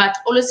add, but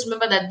always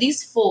remember that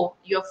these 4,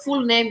 your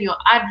full name, your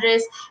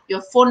address,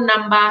 your phone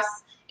numbers,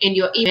 and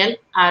your email,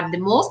 are the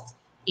most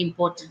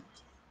important.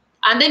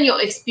 And then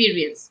your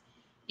experience.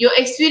 Your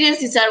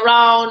experience is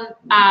around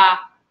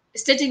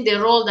stating the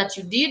role that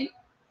you did.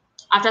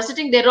 After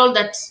stating the role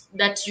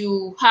that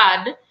you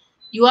had,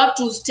 you have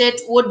to state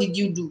what did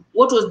you do,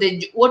 what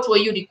were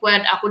you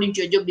required according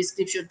to your job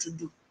description to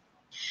do.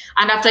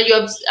 And after you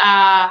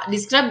have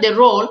described the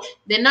role,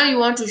 then now you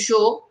want to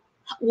show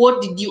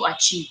what did you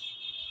achieve.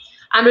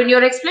 And when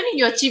you're explaining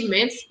your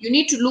achievements, you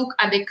need to look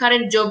at the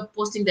current job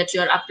posting that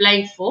you are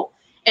applying for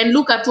and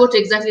look at what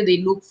exactly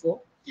they look for.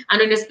 And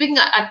when you're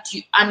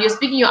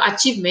speaking your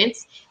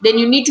achievements, then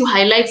you need to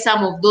highlight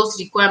some of those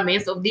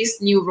requirements of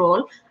this new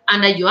role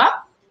under your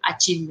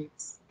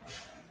achievements.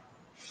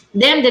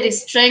 Then there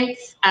is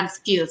strengths and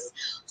skills.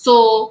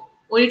 So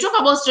when you talk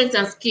about strengths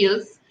and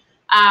skills,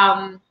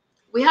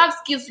 we have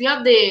skills. We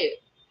have the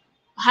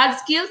hard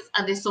skills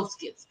and the soft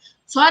skills.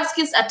 So hard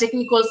skills are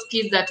technical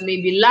skills that may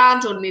be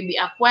learned or may be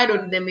acquired,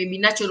 or there may be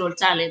natural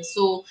talent.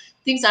 So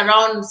things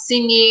around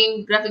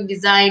singing, graphic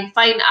design,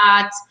 fine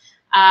art,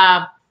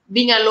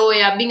 being a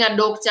lawyer, being a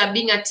doctor,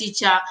 being a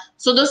teacher.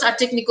 So those are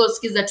technical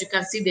skills that you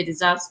can see the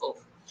results of.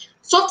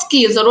 Soft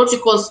skills, or what you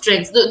call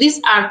strengths,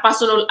 these are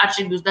personal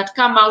attributes that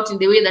come out in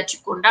the way that you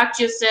conduct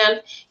yourself,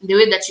 in the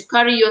way that you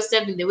carry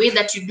yourself, in the way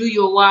that you do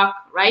your work,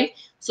 right?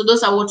 So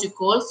those are what you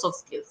call soft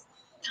skills.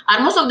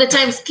 And most of the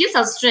time, skills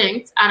and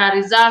strengths are a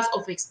result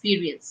of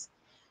experience.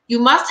 You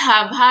must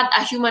have had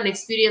a human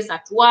experience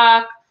at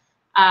work,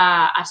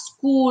 at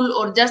school,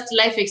 or just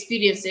life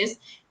experiences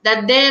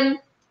that then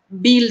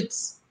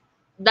builds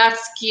that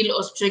skill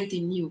or strength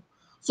in you.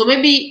 So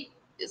maybe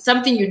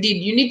something you did,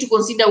 you need to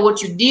consider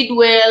what you did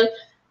well.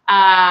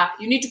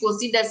 You need to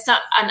consider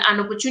an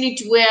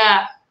opportunity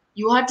where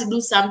you had to do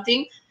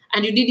something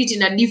and you did it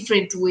in a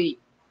different way.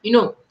 You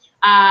know,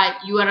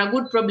 you are a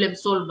good problem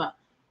solver.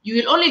 You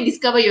will only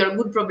discover you're a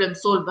good problem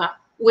solver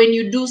when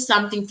you do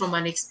something from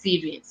an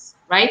experience,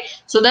 right?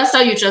 So that's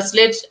how you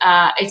translate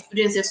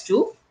experiences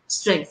to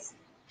strengths.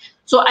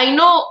 So I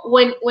know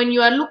when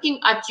you are looking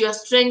at your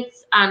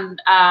strengths and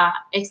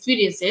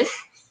experiences,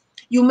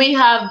 you may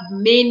have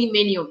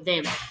many of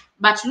them,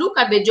 but look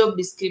at the job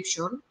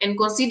description and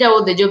consider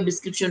what the job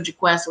description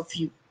requires of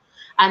you,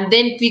 and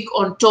then pick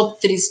on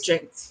top 3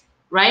 strengths,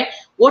 right?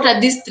 What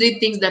are these 3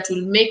 things that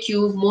will make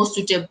you more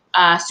suited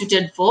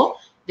for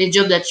the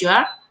job that you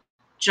are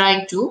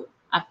trying to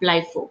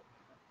apply for?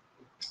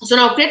 So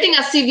now creating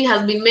a CV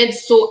has been made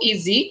so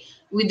easy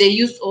with the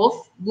use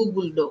of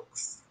Google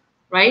Docs,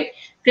 right?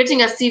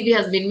 Creating a CV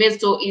has been made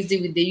so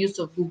easy with the use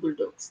of Google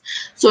Docs.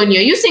 So when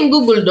you're using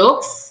Google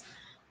Docs,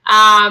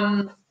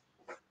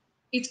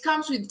 it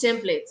comes with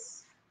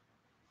templates,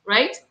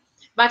 right?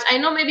 But I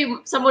know maybe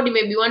somebody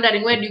may be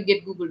wondering, where do you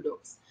get Google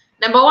Docs?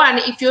 Number one,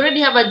 if you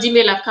already have a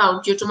Gmail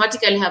account, you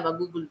automatically have a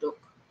Google Doc,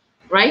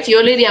 right? You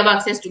already have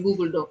access to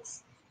Google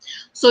Docs.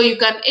 So you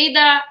can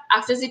either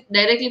access it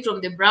directly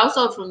from the browser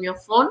or from your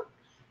phone,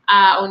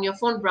 on your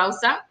phone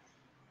browser,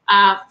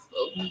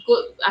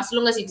 as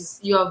long as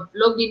you have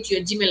logged into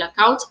your Gmail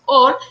account,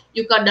 or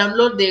you can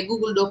download the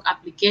Google Doc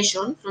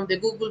application from the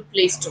Google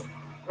Play Store,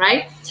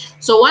 right?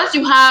 So once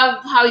you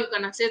have how you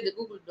can access the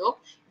Google Doc,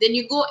 then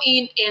you go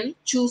in and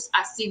choose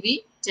a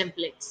CV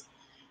template.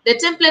 The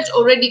template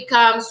already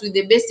comes with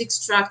the basic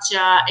structure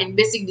and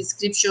basic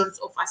descriptions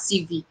of a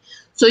CV.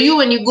 So you,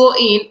 when you go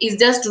in, is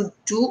just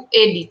to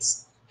edit.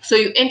 So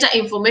you enter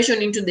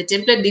information into the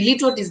template,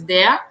 delete what is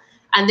there,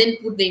 and then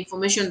put the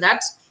information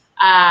that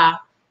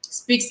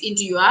speaks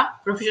into your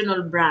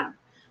professional brand.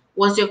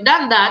 Once you've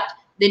done that,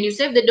 then you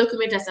save the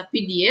document as a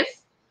PDF.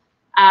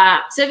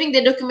 Saving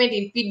the document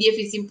in PDF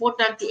is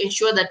important to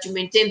ensure that you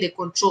maintain the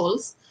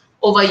controls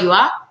over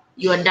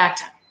your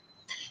data.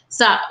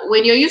 So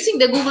when you're using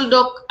the Google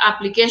Doc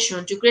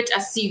application to create a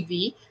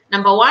CV,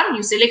 number one,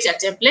 you select a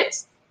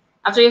template.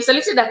 After you've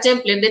selected a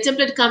template, the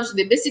template comes with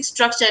the basic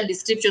structure and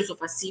descriptions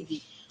of a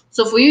CV.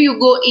 So for you, you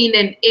go in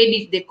and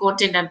edit the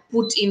content and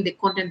put in the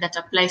content that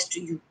applies to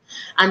you.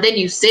 And then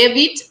you save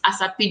it as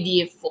a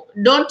PDF.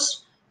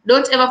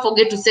 Don't ever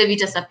forget to save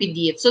it as a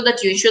PDF so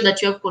that you ensure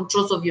that you have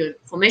controls of your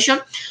information.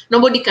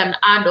 Nobody can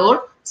add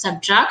or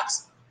subtract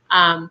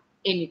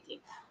anything.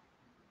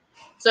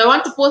 So I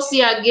want to pause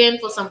here again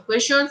for some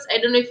questions. I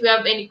don't know if we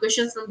have any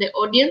questions from the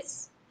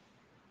audience.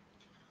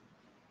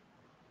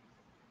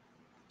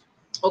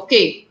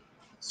 Okay,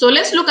 so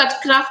let's look at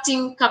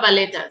crafting cover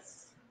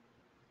letters.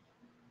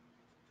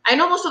 I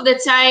know most of the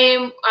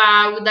time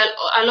with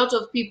a lot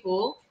of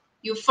people,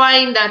 you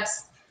find that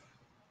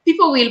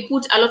people will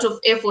put a lot of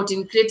effort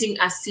in creating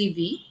a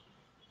CV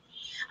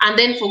and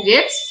then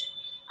forget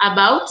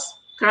about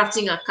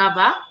crafting a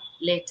cover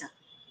letter.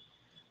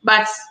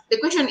 But the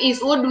question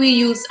is, what do we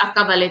use a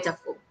cover letter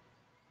for?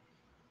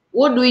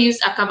 What do we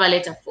use a cover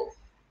letter for?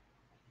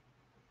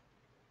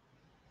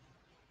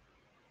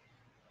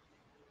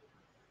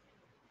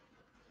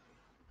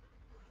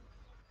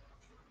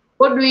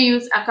 What do we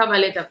use a cover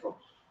letter for?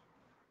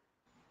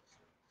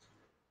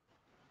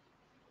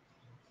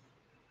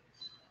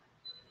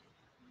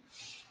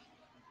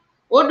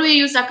 What do we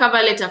use a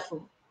cover letter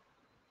for?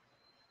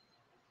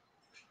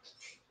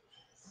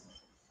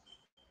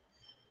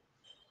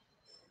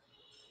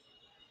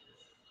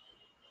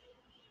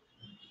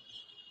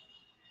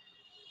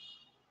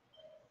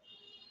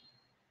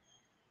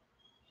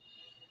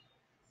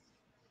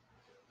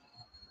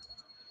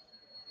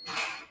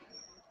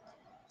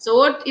 So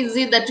what is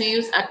it that we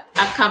use a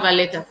cover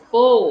letter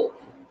for?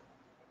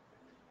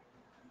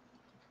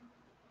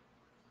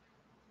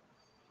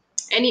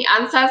 Any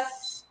answers?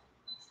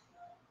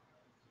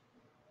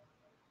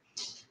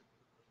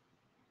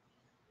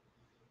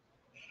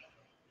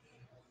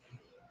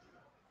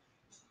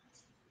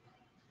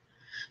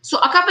 So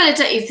a cover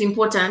letter is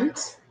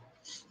important.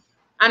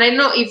 And I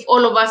know if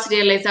all of us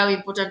realize how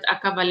important a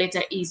cover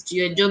letter is to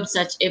your job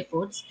search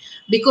efforts,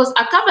 because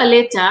a cover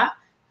letter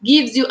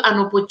gives you an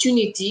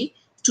opportunity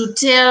to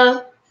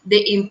tell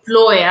the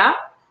employer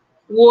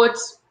what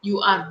you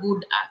are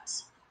good at.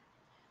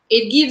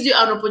 It gives you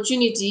an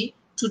opportunity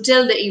to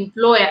tell the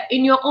employer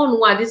in your own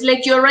words. It's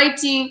like you're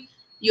writing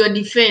your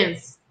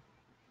defense,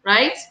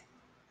 right?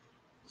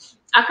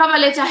 A cover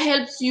letter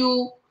helps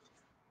you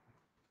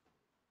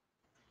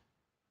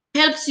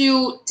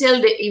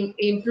tell the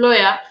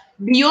employer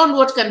beyond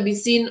what can be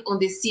seen on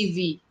the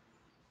CV.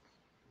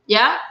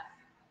 Yeah.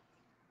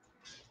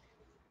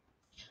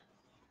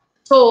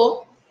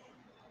 So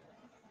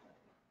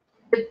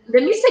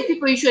the mistake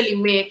people usually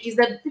make is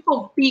that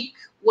people pick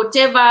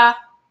whatever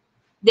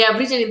they have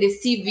written in the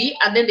CV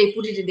and then they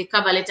put it in the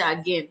cover letter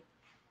again.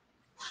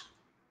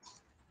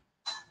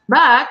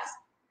 But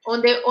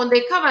on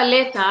the cover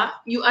letter,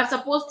 you are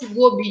supposed to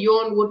go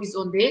beyond what is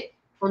on the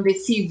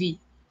CV.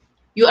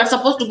 You are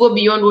supposed to go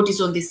beyond what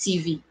is on the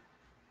CV,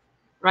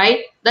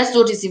 right? That's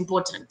what is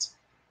important.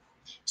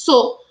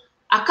 So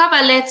a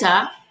cover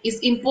letter is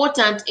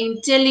important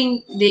in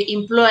telling the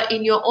employer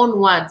in your own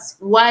words,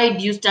 why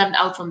do you stand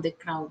out from the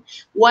crowd?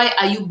 Why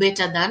are you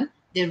better than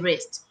the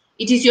rest?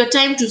 It is your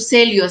time to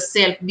sell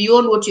yourself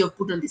beyond what you have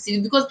put on the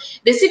CV,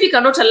 because the CV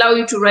cannot allow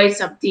you to write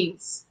some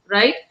things,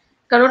 right?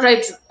 Cannot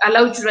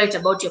allow you to write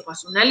about your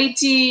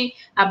personality,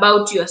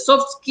 about your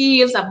soft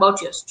skills,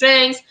 about your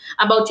strengths,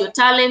 about your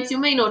talents. You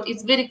may not.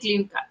 It's very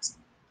clean cut.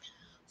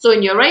 So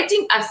when you're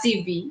writing a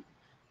CV,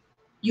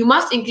 you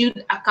must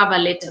include a cover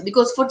letter,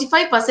 because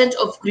 45%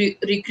 of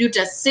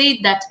recruiters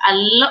say that a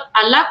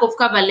lack of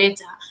cover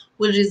letter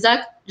will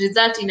result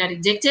in a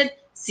rejected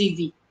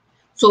CV.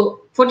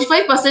 So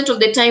 45% of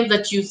the time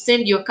that you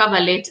send your cover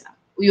letter,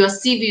 your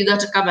CV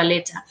without a cover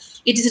letter,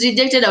 it is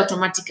rejected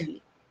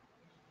automatically,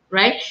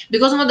 right?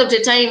 Because most of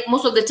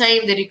the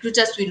time, the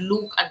recruiters will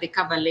look at the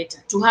cover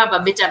letter to have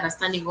a better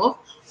understanding of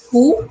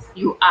who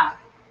you are.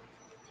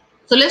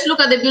 So let's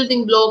look at the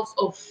building blocks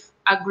of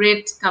a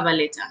great cover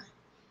letter.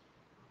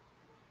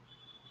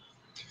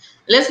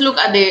 Let's look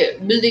at the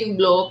building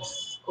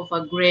blocks of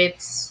a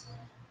great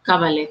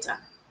cover letter.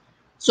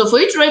 So for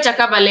you to write a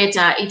cover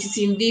letter, it is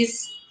in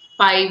these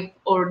 5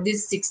 or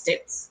these 6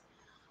 steps.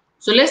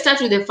 So let's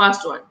start with the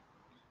first one.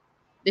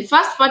 The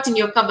first part in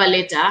your cover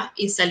letter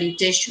is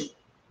salutation,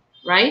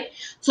 right?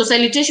 So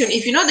salutation,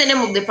 if you know the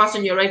name of the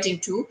person you're writing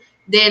to,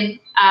 then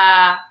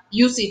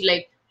use it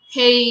like,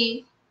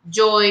 hey,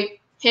 Joy,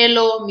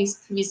 hello,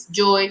 Miss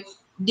Joy,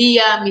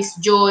 dear Miss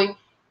Joy,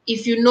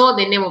 if you know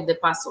the name of the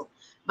person.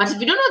 But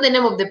if you don't know the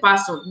name of the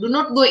person, do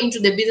not go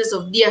into the business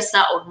of dear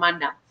sir or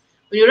madam.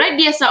 When you write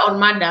dear sir or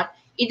madam,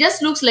 it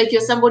just looks like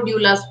you're somebody who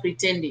loves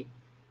pretending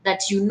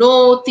that you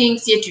know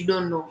things yet you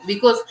don't know.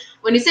 Because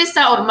when you say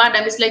sir or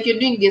madam, it's like you're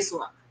doing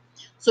guesswork.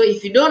 So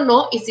if you don't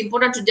know, it's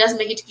important to just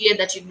make it clear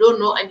that you don't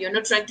know, and you're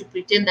not trying to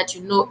pretend that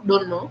you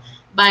don't know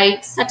by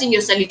starting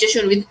your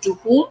salutation with to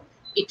whom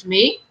it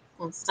may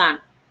concern.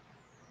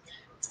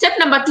 Step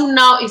number 2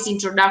 now is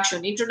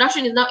introduction.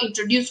 Introduction is now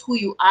introduce who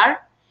you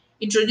are,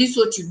 introduce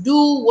what you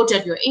do, what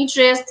are your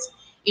interests,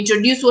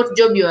 introduce what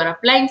job you are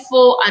applying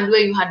for and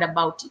where you heard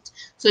about it.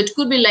 So it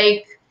could be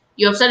like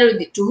you have started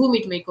with to whom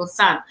it may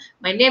concern.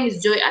 My name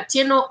is Joy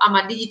Atieno. I'm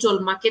a digital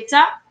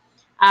marketer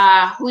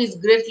who is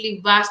greatly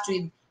versed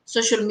with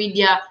social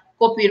media,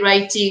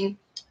 copywriting,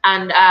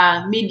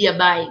 and media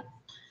buying.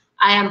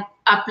 I am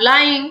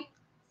applying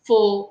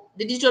for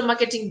the digital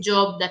marketing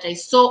job that I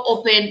saw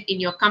open in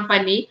your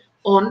company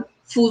on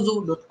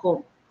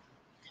fuzu.com.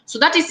 So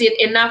that is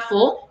enough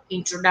for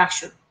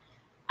introduction.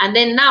 And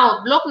then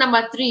now block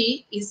number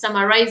 3 is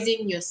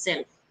summarizing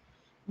yourself.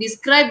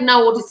 Describe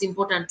now what is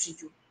important to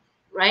you,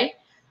 right?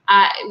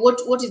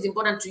 What is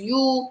important to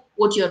you,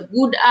 what you're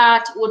good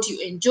at, what you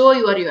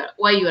enjoy,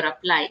 why you are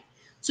applying.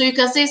 So you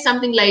can say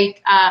something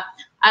like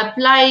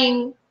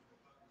applying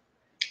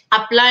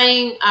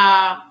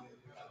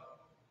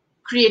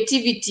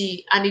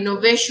creativity and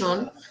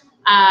innovation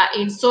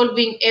in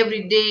solving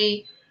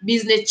everyday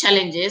business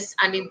challenges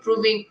and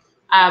improving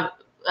uh,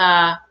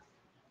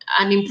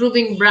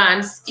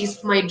 brands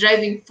is my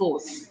driving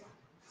force.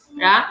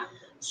 Yeah.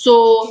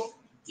 So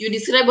you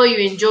describe how you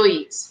enjoy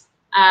it.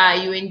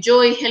 You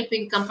enjoy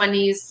helping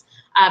companies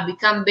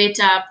become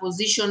better,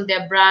 position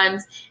their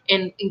brands,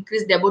 and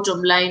increase their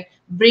bottom line,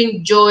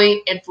 bring joy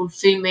and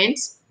fulfillment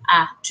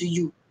to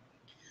you.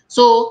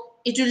 So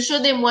it will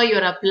show them why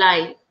you're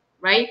applying,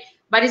 right?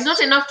 But it's not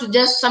enough to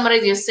just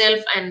summarize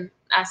yourself and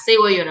say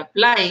why you're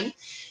applying.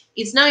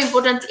 It's now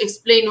important to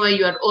explain why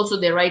you are also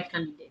the right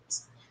candidate.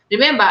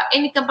 Remember,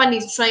 any company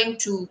is trying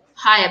to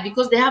hire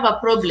because they have a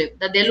problem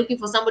that they're looking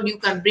for somebody who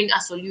can bring a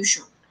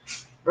solution,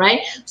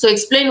 right? So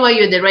explain why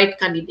you're the right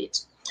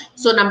candidate.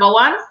 So number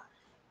 1,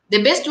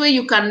 the best way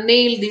you can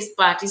nail this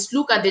part is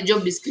look at the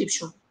job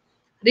description.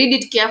 Read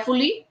it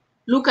carefully.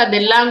 Look at the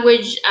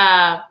language.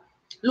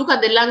 Look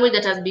at the language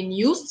that has been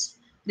used.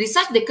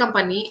 Research the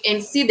company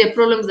and see the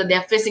problems that they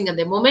are facing at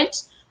the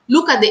moment.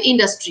 Look at the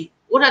industry.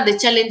 What are the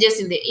challenges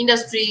in the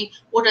industry?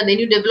 What are the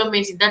new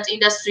developments in that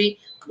industry?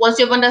 Once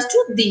you have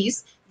understood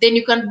these, then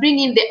you can bring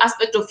in the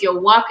aspect of your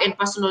work and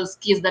personal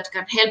skills that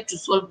can help to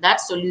solve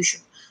that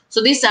solution.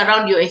 So this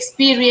around your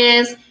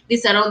experience,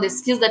 this around the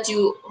skills that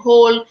you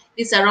hold,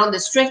 this around the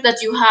strength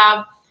that you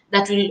have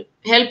that will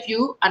help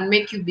you and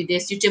make you be the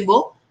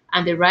suitable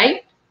and the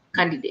right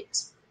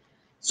candidate.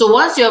 So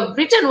once you have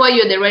written why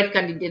you're the right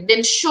candidate,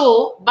 then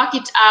back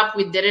it up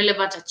with the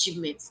relevant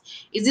achievements.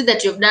 Is it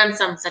that you've done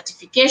some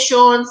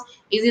certifications?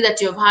 Is it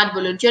that you've had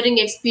volunteering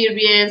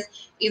experience?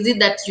 Is it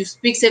that you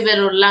speak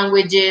several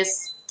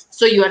languages,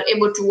 so you are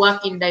able to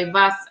work in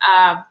diverse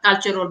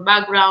cultural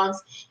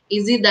backgrounds?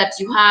 Is it that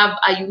you have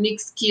a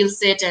unique skill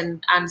set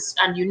and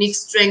unique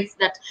strengths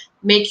that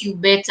make you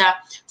better?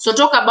 So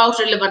talk about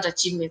relevant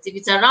achievements. If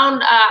it's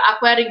around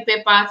acquiring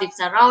papers, if it's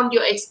around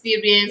your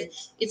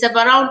experience, it's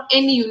around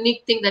any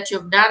unique thing that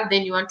you've done,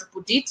 then you want to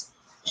put it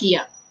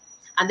here.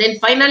 And then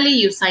finally,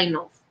 you sign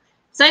off.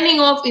 Signing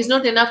off is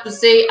not enough to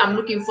say, I'm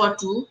looking forward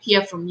to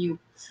hear from you.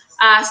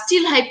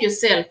 Still hype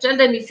yourself. Tell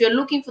them if you're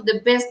looking for the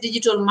best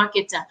digital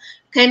marketer,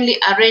 kindly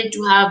arrange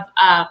to have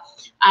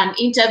an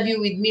interview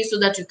with me so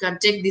that you can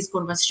take this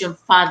conversation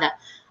further.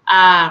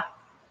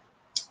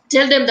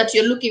 Tell them that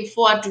you're looking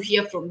forward to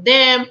hear from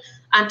them.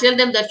 and tell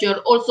them that you're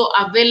also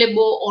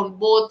available on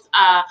both.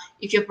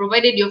 If you've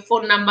provided your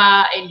phone number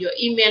and your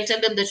email,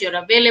 tell them that you're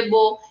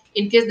available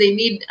in case they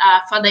need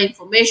further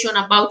information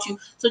about you.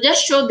 So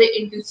just show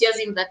the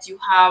enthusiasm that you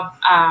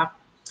have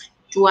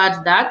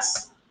towards that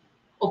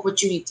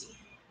opportunity.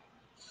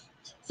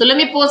 So let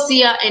me pause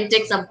here and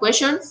take some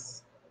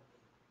questions.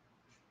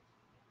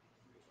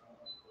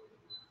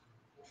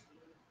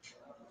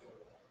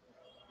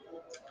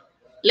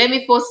 Let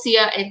me pause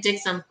here and take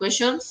some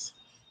questions.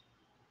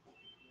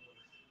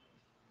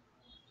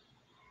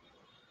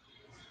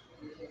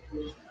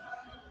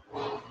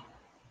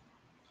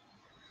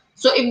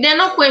 So if there are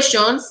no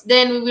questions,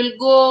 then we will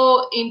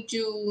go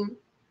into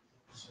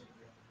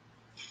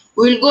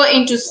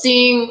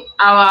seeing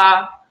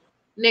our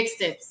next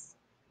steps.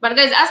 But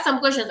guys, ask some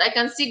questions. I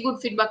can see good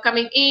feedback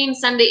coming in.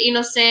 Sunday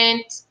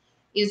Innocent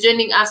is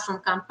joining us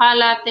from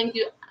Kampala. Thank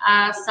you,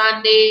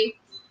 Sunday.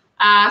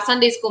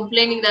 Sunday is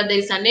complaining that there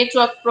is a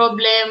network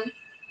problem.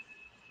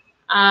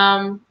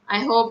 I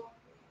hope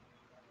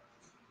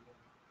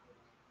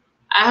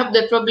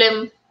the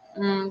problem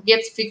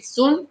gets fixed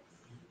soon.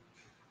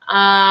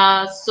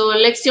 So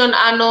Lexion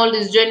Arnold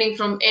is joining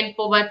from End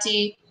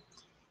Poverty.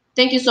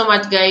 Thank you so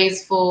much,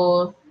 guys,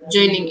 for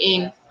joining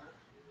in.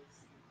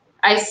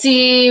 I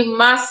see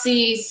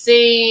Mercy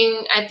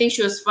saying, I think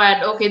she was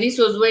fired. Okay, this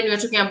was when we were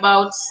talking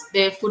about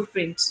the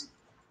footprint.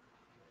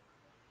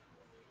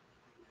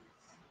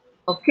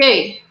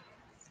 Okay.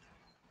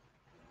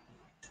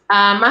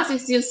 Mercy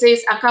still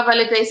says a cover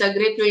letter is a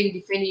great way in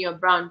defending your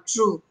brand.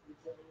 True.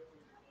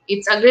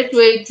 It's a great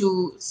way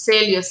to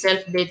sell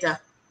yourself better.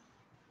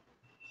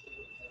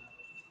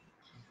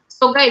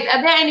 So guys,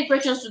 are there any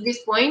questions to this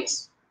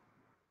point?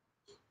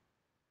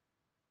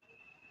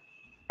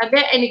 Are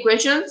there any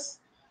questions?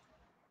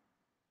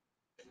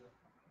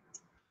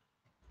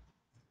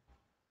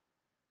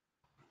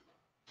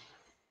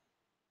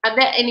 Are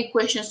there any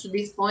questions to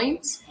this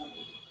point?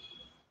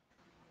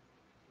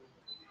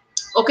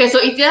 Okay, so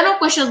if there are no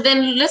questions,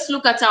 then let's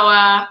look at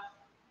our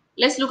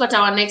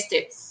next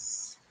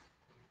steps.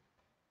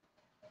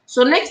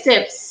 So next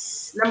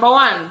steps, number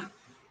one,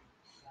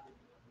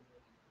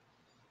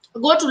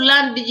 go to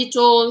learn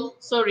digital.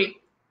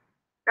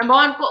 Number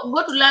one,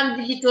 go to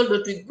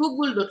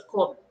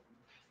learndigital.google.com.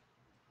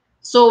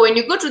 So when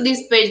you go to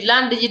this page,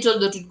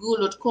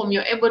 learndigital.google.com,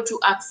 you're able to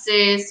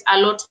access a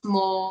lot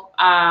more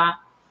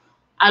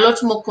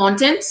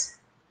content.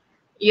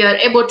 You're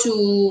able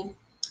to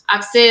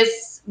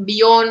access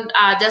beyond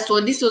just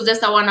what this was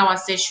just a 1 hour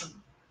session,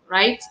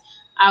 right?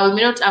 We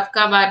may not have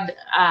covered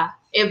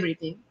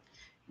everything,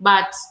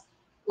 but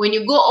when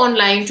you go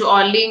online to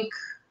our link,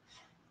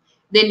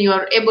 then you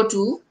are able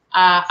to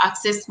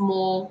access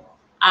more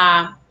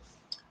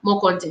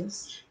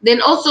content.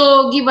 Then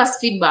also give us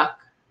feedback,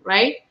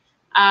 right?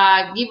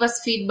 Give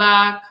us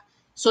feedback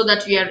so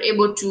that we are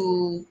able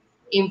to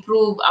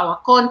improve our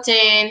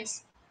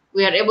content.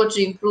 We are able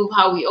to improve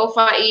how we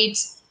offer it.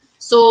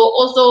 So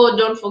also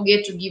don't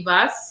forget to give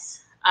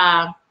us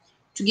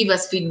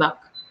feedback.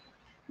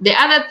 The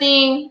other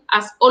thing,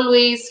 as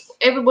always,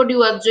 everybody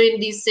who has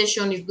joined this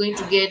session is going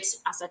to get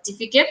a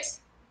certificate,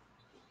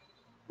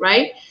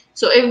 right?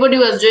 So everybody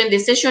who has joined the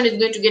session is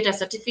going to get a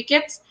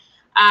certificate.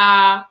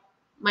 My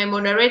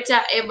moderator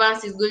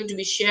Evans is going to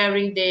be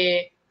sharing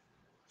the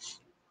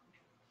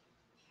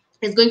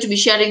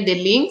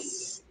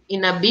links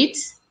in a bit.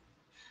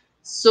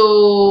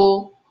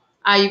 So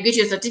you get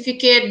your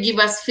certificate, give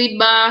us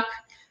feedback,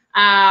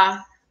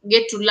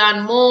 get to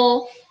learn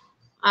more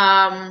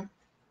on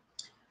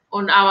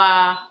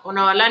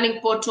our learning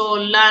portal,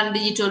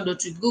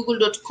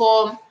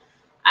 learndigital.google.com,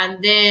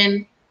 and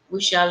then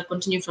we shall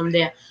continue from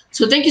there.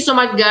 So thank you so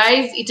much,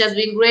 guys. It has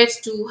been great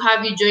to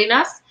have you join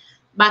us.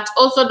 But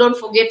also don't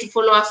forget to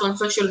follow us on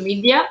social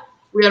media.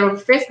 We are on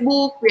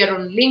Facebook, we are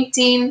on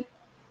LinkedIn,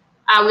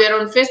 we are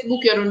on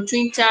Facebook, we are on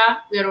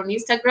Twitter, we are on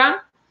Instagram.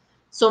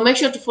 So make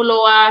sure to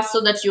follow us so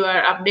that you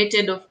are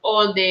updated of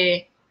all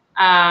the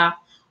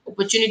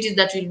opportunities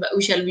that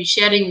we shall be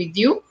sharing with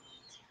you.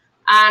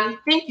 And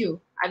thank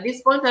you. At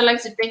this point, I'd like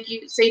to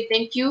say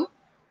thank you.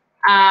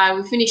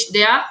 We finished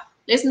there.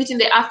 Let's meet in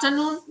the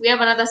afternoon. We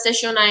have another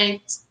session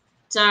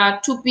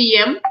at 2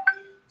 p.m.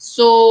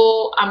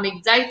 So I'm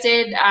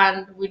excited,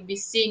 and we'll be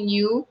seeing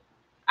you.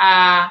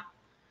 Then.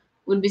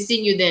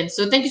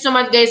 So thank you so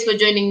much, guys, for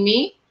joining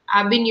me.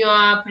 I've been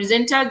your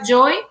presenter,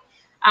 Joy.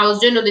 I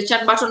was joined on the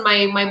chat button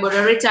by my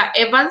moderator,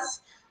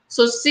 Evans.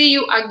 So see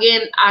you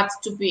again at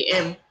 2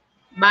 p.m.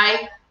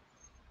 Bye.